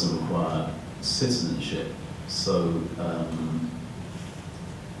 It doesn't require citizenship. So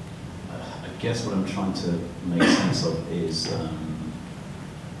I guess what I'm trying to make sense of is,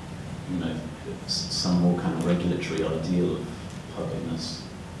 some more kind of regulatory ideal of publicness.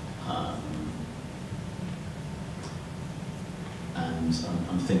 And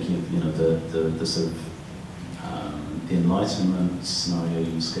I'm thinking of, the sort of the Enlightenment scenario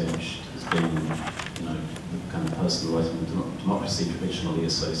you sketched as being, the kind of personal right of democracy traditionally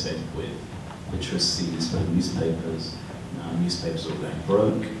associated with literacy, sort of newspapers. Now newspapers are all going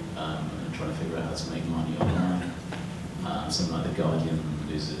broke and trying to figure out how to make money online. Something like The Guardian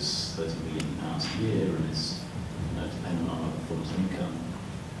loses £30 million a year and is dependent on other forms of income.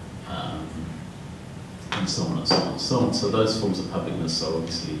 And so on and so on and so on. So those forms of publicness are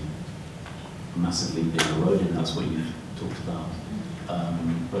obviously massively being eroded, that's what you've talked about.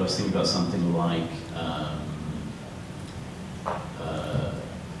 But I was thinking about something like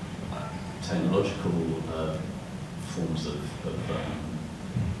technological forms of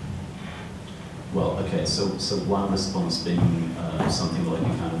well, okay, so one response being something like a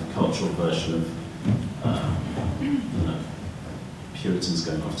kind of cultural version of Puritans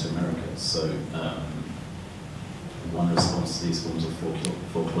going off to America. So one response to these forms of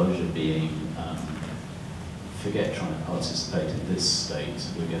foreclosure being forget trying to participate in this state,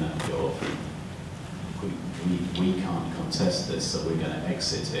 we're going to go off. We can't contest this, so we're going to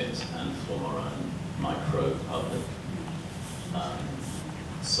exit it and form our own micro-public.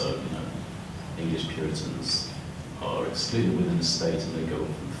 So, English Puritans are excluded within the state and they go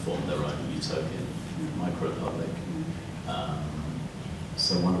off and form their own utopian micro-public.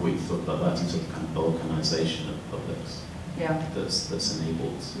 So I wonder what you thought about that in terms of kind of balkanization of publics that's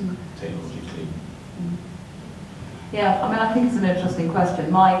enabled technologically. Yeah, I mean, I think it's an interesting question.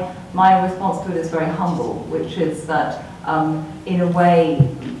 My response to it is very humble, which is that in a way,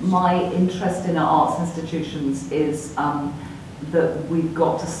 my interest in arts institutions is that we've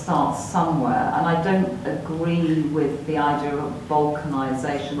got to start somewhere. And I don't agree with the idea of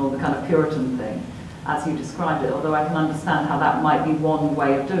balkanization or the kind of Puritan thing, as you described it, although I can understand how that might be one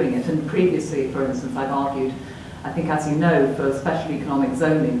way of doing it. And previously, for instance, I've argued, I think, as you know, for special economic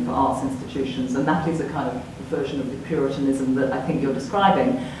zoning for arts institutions, and that is a kind of version of the Puritanism that I think you're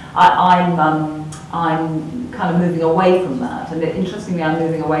describing. I'm kind of moving away from that, and interestingly, I'm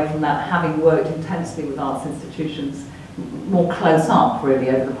moving away from that, having worked intensely with arts institutions more close up, really,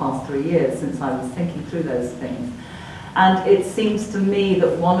 over the past 3 years since I was thinking through those things. And it seems to me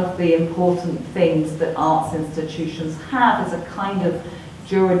that one of the important things that arts institutions have is a kind of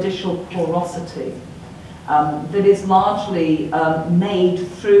juridical porosity that is largely made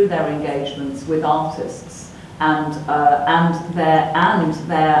through their engagements with artists and their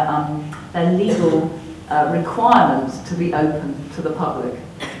legal requirements to be open to the public,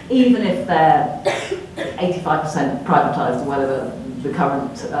 even if they're 85% privatised or whatever the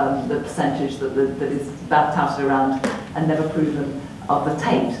current the percentage that is touted around and never proven of the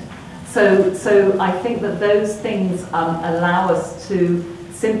Tate. So I think that those things allow us to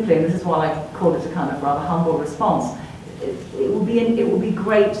simply, and this is why I call it a kind of rather humble response, it would be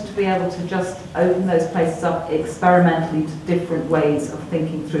great to be able to just open those places up experimentally to different ways of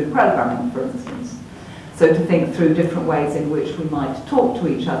thinking through programming, for instance. So to think through different ways in which we might talk to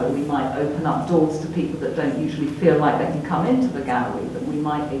each other, we might open up doors to people that don't usually feel like they can come into the gallery, that we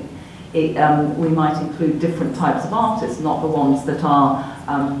might include different types of artists, not the ones that are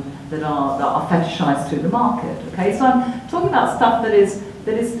fetishized through the market. Okay, so I'm talking about stuff that is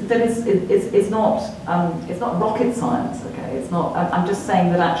not rocket science. Okay, it's not. I'm just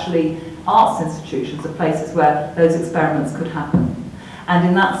saying that actually arts institutions are places where those experiments could happen, and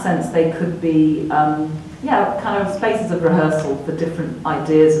in that sense they could be kind of spaces of rehearsal for different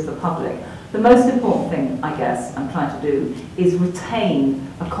ideas of the public. The most important thing, I guess, I'm trying to do is retain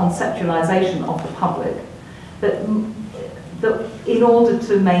a conceptualization of the public. That in order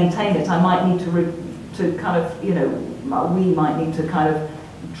to maintain it, I might need to kind of, we might need to kind of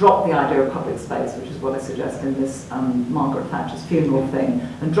drop the idea of public space, which is what I suggest in this Margaret Thatcher's funeral thing,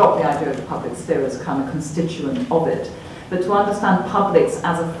 and drop the idea of the public sphere as a kind of constituent of it. But to understand publics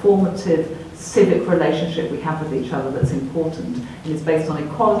as a formative civic relationship we have with each other that's important, and is based on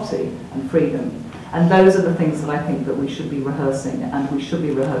equality and freedom. And those are the things that I think that we should be rehearsing, and we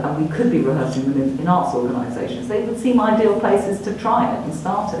could be rehearsing them in arts organisations. They would seem ideal places to try it and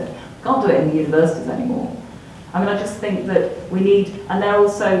start it. We can't do it in the universities anymore. I mean, I just think that we need, and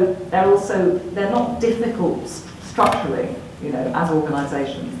they're not difficult structurally, as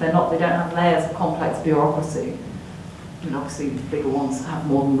organisations. They don't have layers of complex bureaucracy. I mean, obviously, the bigger ones have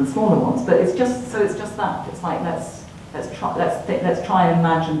more than the smaller ones, but it's just that. It's like let's try and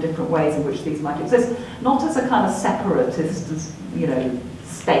imagine different ways in which these might exist, not as a kind of separatist,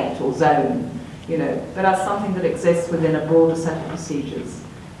 state or zone, but as something that exists within a broader set of procedures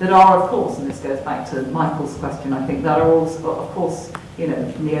that are, of course, and this goes back to Michael's question, I think, that are also, of course,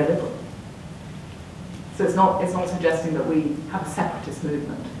 neoliberal. So it's not suggesting that we have a separatist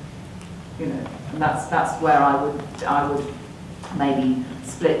movement. And that's where I would maybe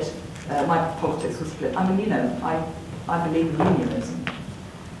split. My politics would split. I mean, I believe in unionism.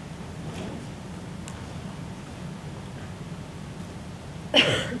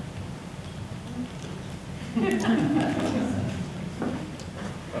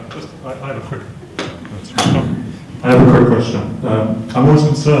 I have a quick question. I'm always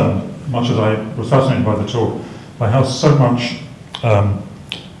concerned, much as I was fascinated by the talk, by how so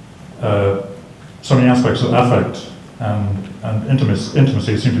many aspects of affect and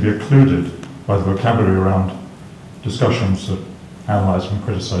intimacy seem to be occluded by the vocabulary around discussions that analyse and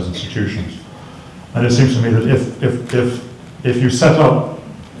criticise institutions. And it seems to me that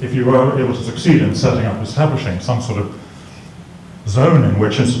if you were able to succeed in setting up, establishing some sort of zone in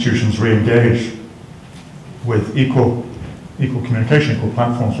which institutions re-engage with equal communication, equal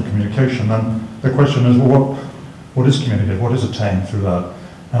platforms for communication, then the question is, well, what is communicated? What is attained through that?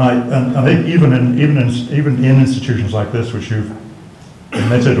 And I think even in institutions like this, which you've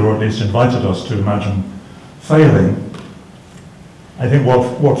admitted or at least invited us to imagine failing, I think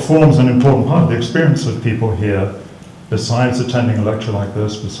what forms an important part of the experience of people here, besides attending a lecture like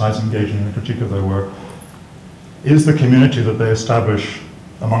this, besides engaging in a critique of their work, is the community that they establish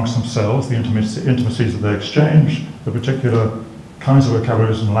amongst themselves, the intimacies that they exchange, the particular kinds of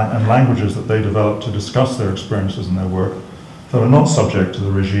vocabularies and languages that they develop to discuss their experiences and their work, that are not subject to the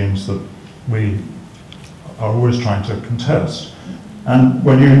regimes that we are always trying to contest. And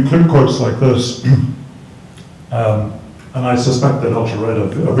when you include quotes like this, and I suspect that ultra-red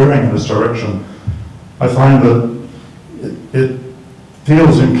are veering in this direction, I find that it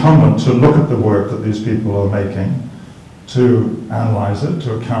feels incumbent to look at the work that these people are making, to analyze it,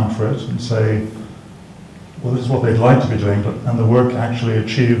 to account for it, and say, well, this is what they'd like to be doing, and the work actually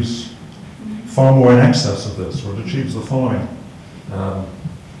achieves far more in excess of this, or it achieves the following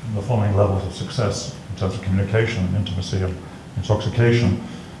levels of success in terms of communication, intimacy, and intoxication.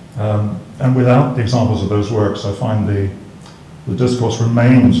 And without the examples of those works, I find the discourse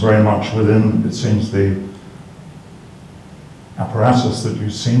remains very much within, it seems, the apparatus that you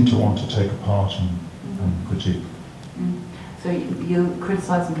seem to want to take apart and critique. So you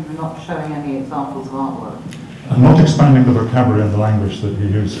criticise them for not showing any examples of artwork? And not expanding the vocabulary and the language that you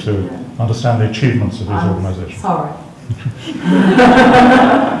use to understand the achievements of these organisations. Sorry.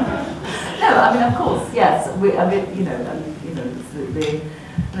 No, I mean, of course, yes.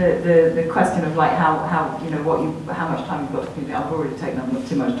 The question of like how much time you've got to communicate. I've already taken up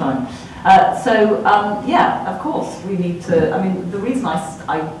too much time. Yeah, of course, we need to. I mean, the reason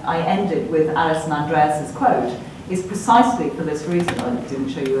I ended with Alice and Andreas's quote is precisely for this reason. I didn't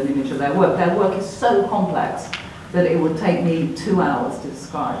show you an image of their work. Their work is so complex that it would take me 2 hours to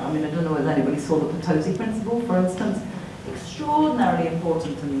describe. I mean, I don't know whether anybody saw the Potosí principle, for instance. Extraordinarily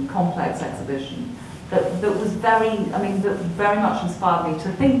important and complex exhibition that was very much inspired me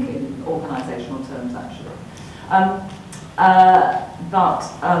to think in organisational terms, actually. But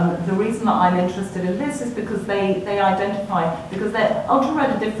the reason that I'm interested in this is because they identify, because they're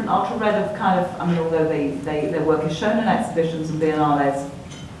ultra-red are different. Ultra-red of kind of, I mean, although their work is shown in exhibitions and biennales,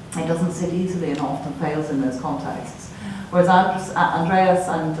 it doesn't sit easily and often fails in those contexts. Whereas Andreas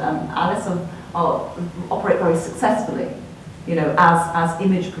and Alice operate very successfully, you know, as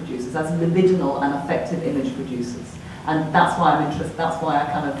image producers, as libidinal and affective image producers. And that's why I'm interested, that's why I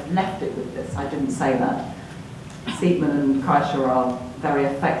kind of left it with this. I didn't say that. Siegman and Kreischer are very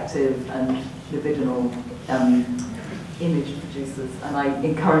effective and libidinal image producers, and I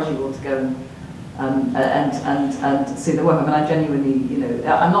encourage you all to go and see the work. I mean, I genuinely, you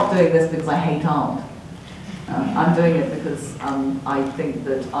know, I'm not doing this because I hate art. I'm doing it because I think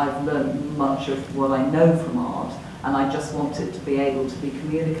that I've learned much of what I know from art, and I just want it to be able to be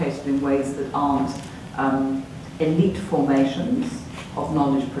communicated in ways that aren't elite formations of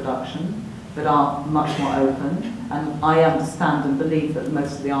knowledge production, but are much more open. And I understand and believe that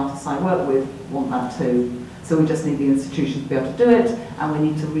most of the artists I work with want that too. So we just need the institutions to be able to do it, and we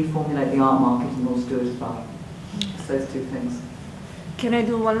need to reformulate the art market in order to do it as well. It's those two things. Can I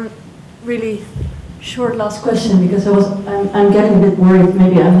do one really short last question, because I'm getting a bit worried.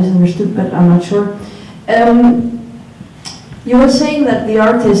 Maybe I misunderstood, but I'm not sure. You were saying that the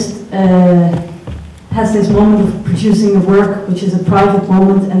artist has this moment of producing a work, which is a private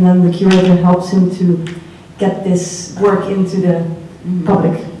moment, and then the curator helps him to get this work into the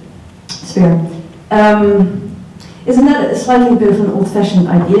public sphere. Isn't that a slightly bit of an old-fashioned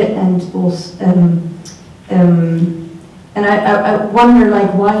idea? And also, and I wonder,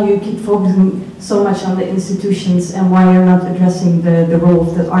 like, why you keep focusing so much on the institutions and why you're not addressing the role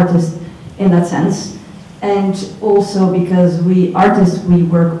of the artist in that sense. And also because we artists, we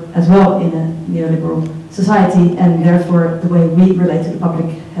work as well in a neoliberal society, and therefore the way we relate to the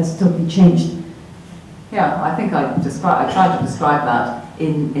public has totally changed. Yeah, I think I tried to describe that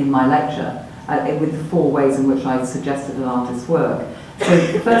in my lecture with the 4 ways in which I suggested an artist's work. So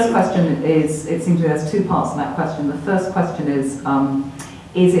the first question is, it seems to me there's 2 parts to that question. The first question is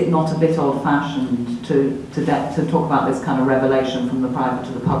it not a bit old-fashioned to talk about this kind of revelation from the private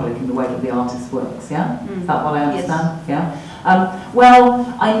to the public in the way that the artist works, yeah? Is that what I understand? Yes. Yeah? Well,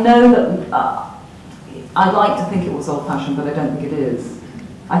 I know that I'd like to think it was old-fashioned, but I don't think it is.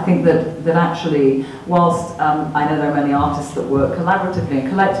 I think that actually, whilst I know there are many artists that work collaboratively and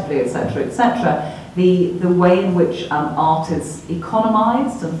collectively, etc., the way in which art is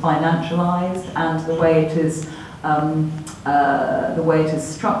economized and financialized, and the way it is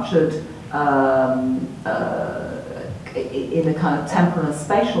structured in a kind of temporal and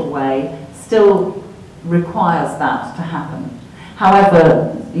spatial way, still requires that to happen.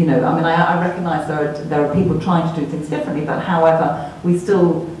 However, you know, I mean, I recognise there are people trying to do things differently, but however, we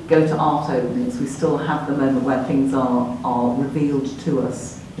still go to art openings. We still have the moment where things are revealed to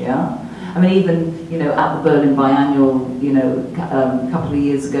us. Yeah. I mean, even, you know, at the Berlin Biennial, you know, a couple of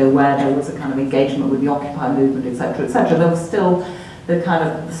years ago, where there was a kind of engagement with the Occupy movement, etc., there was still the kind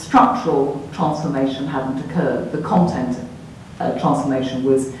of the structural transformation hadn't occurred. The content transformation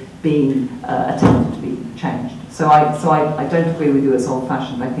was being attempted to be changed. So I don't agree with you it's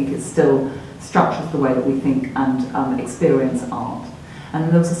old-fashioned. I think it still structures the way that we think and experience art. And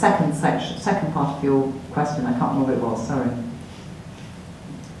there was a second part of your question, I can't remember what it was, sorry.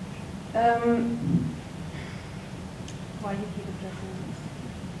 Why do you keep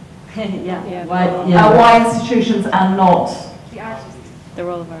addressing Yeah. Why institutions and not the artists? The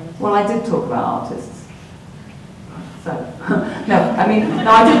role of artists. Well, I did talk about artists. So no, I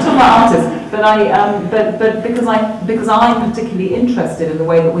did talk about artists, but because I'm particularly interested in the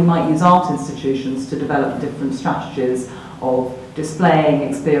way that we might use art institutions to develop different strategies of displaying,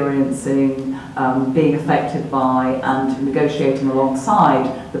 experiencing, being affected by, and negotiating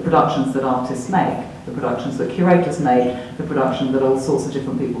alongside the productions that artists make, the productions that curators make, the production that all sorts of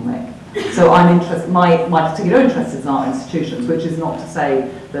different people make. So I'm interested. My particular interest is in art institutions, which is not to say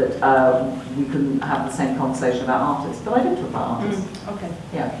that we couldn't have the same conversation about artists, but I did talk about artists. Okay.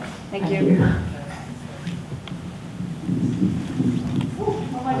 Yeah. Thank you.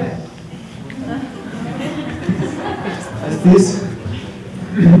 What am I doing? As this,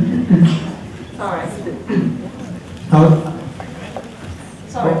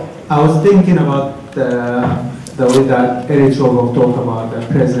 Sorry. I was thinking about the way that Eric Chogov talked about the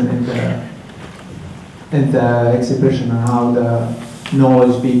present in the exhibition and how the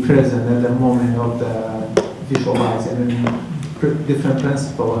knowledge be present at the moment of the visualizing and different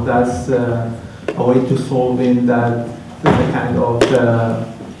principles. That's a way to solving that the kind of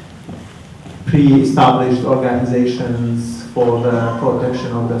pre-established organizations for the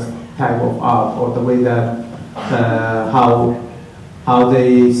protection of this type of art, or the way that how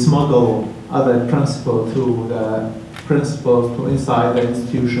they smuggle other principles through the principles to inside the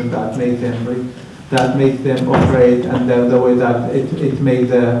institution that make them operate, and the way that it made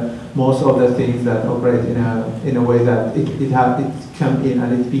the most of the things that operate in a way that it came in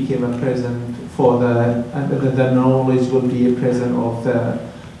and it became a present for the knowledge will be a present of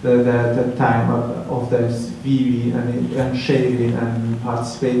the time of the viewing and sharing and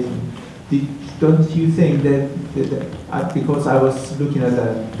participating. Don't you think that because I was looking at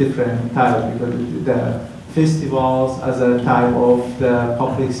a different type, because the festivals as a type of the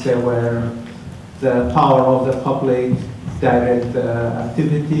public sphere where the power of the public direct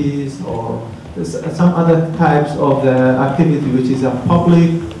activities, or some other types of the activity which is a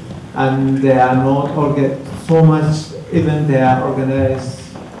public and they are not so much, even they are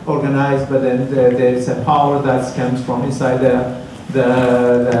organized, but then there is a power that comes from inside the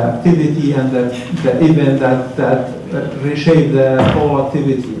activity and the event that reshape the whole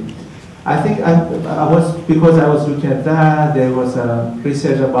activity. I think because I was looking at that, there was a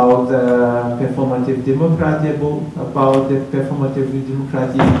research about performative democracy, about the performative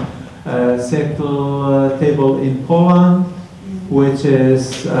democracy circle table in Poland, which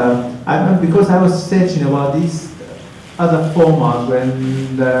is, because I was searching about these other formats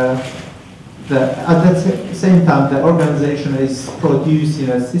when at the same time the organization is producing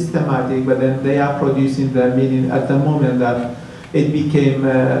a systematic, but then they are producing the meaning at the moment that it became,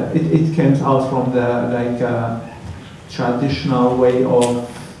 it came out from the traditional way of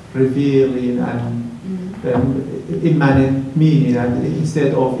revealing and immanent meaning, and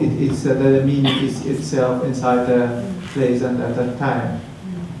instead of it's the meaning is itself inside the place and at that time.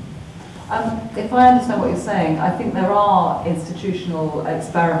 If I understand what you're saying, I think there are institutional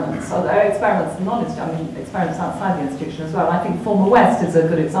experiments, or there are experiments, experiments outside the institution as well. I think Former West is a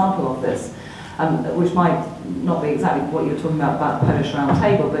good example of this, which might not be exactly what you're talking about Polish Round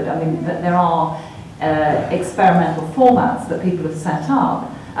Table, but I mean that there are experimental formats that people have set up.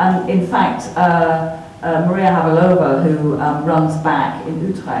 In fact, Maria Havelova, who runs back in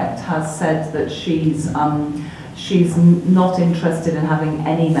Utrecht, has said that she's not interested in having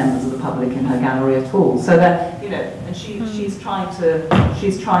any members of the public in her gallery at all. So that, and she's trying to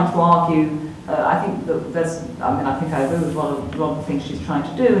argue. I think that I think I agree with a lot of the things she's trying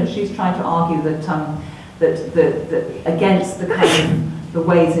to do, and she's trying to argue that that against the kind of the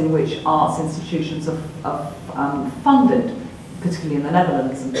ways in which arts institutions are funded, particularly in the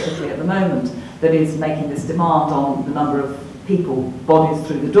Netherlands and particularly at the moment, that is making this demand on the number of people, bodies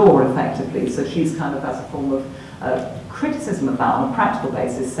through the door, effectively. So she's kind of, as a form of criticism of that on a practical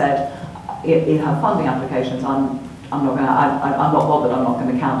basis, said in her funding applications, I'm not bothered. I'm not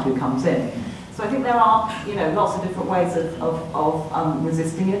going to count who comes in. So I think there are, lots of different ways of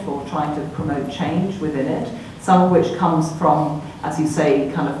resisting it or trying to promote change within it. Some of which comes from, as you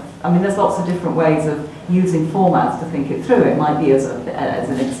say, there's lots of different ways of using formats to think it through. It might be as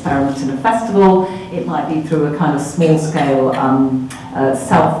an experiment in a festival. It might be through a kind of small-scale,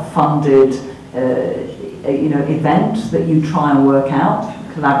 self-funded, event that you try and work out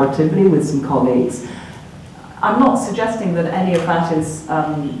collaboratively with some colleagues. I'm not suggesting that any of that is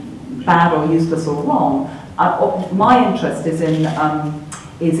bad or useless or wrong. my interest is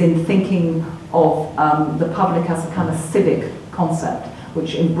in thinking of the public as a kind of civic concept,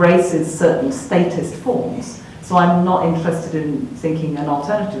 which embraces certain statist forms. So I'm not interested in thinking an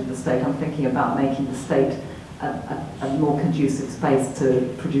alternative to the state. I'm thinking about making the state a more conducive space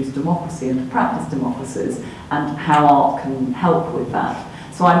to produce democracy and to practice democracies, and how art can help with that.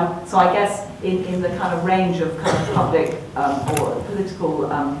 So I guess in the kind of range of kind of public or political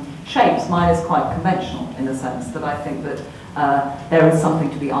shapes, mine is quite conventional in a sense that I think that there is something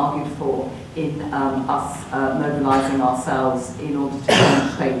to be argued for in us mobilising ourselves in order to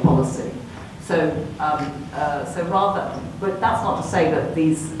change state policy. So rather, but that's not to say that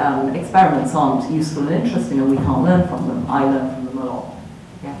these experiments aren't useful and interesting and we can't learn from them. I learn from them a lot.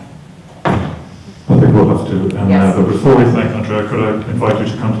 Yeah. I think we'll have to end there, but before we thank Andrea, could I invite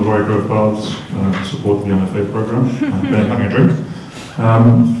you to come to the Royal Grove Baths to support the MFA programme and having a drink.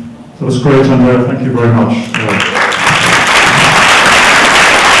 That was great, Andrea. Thank you very much.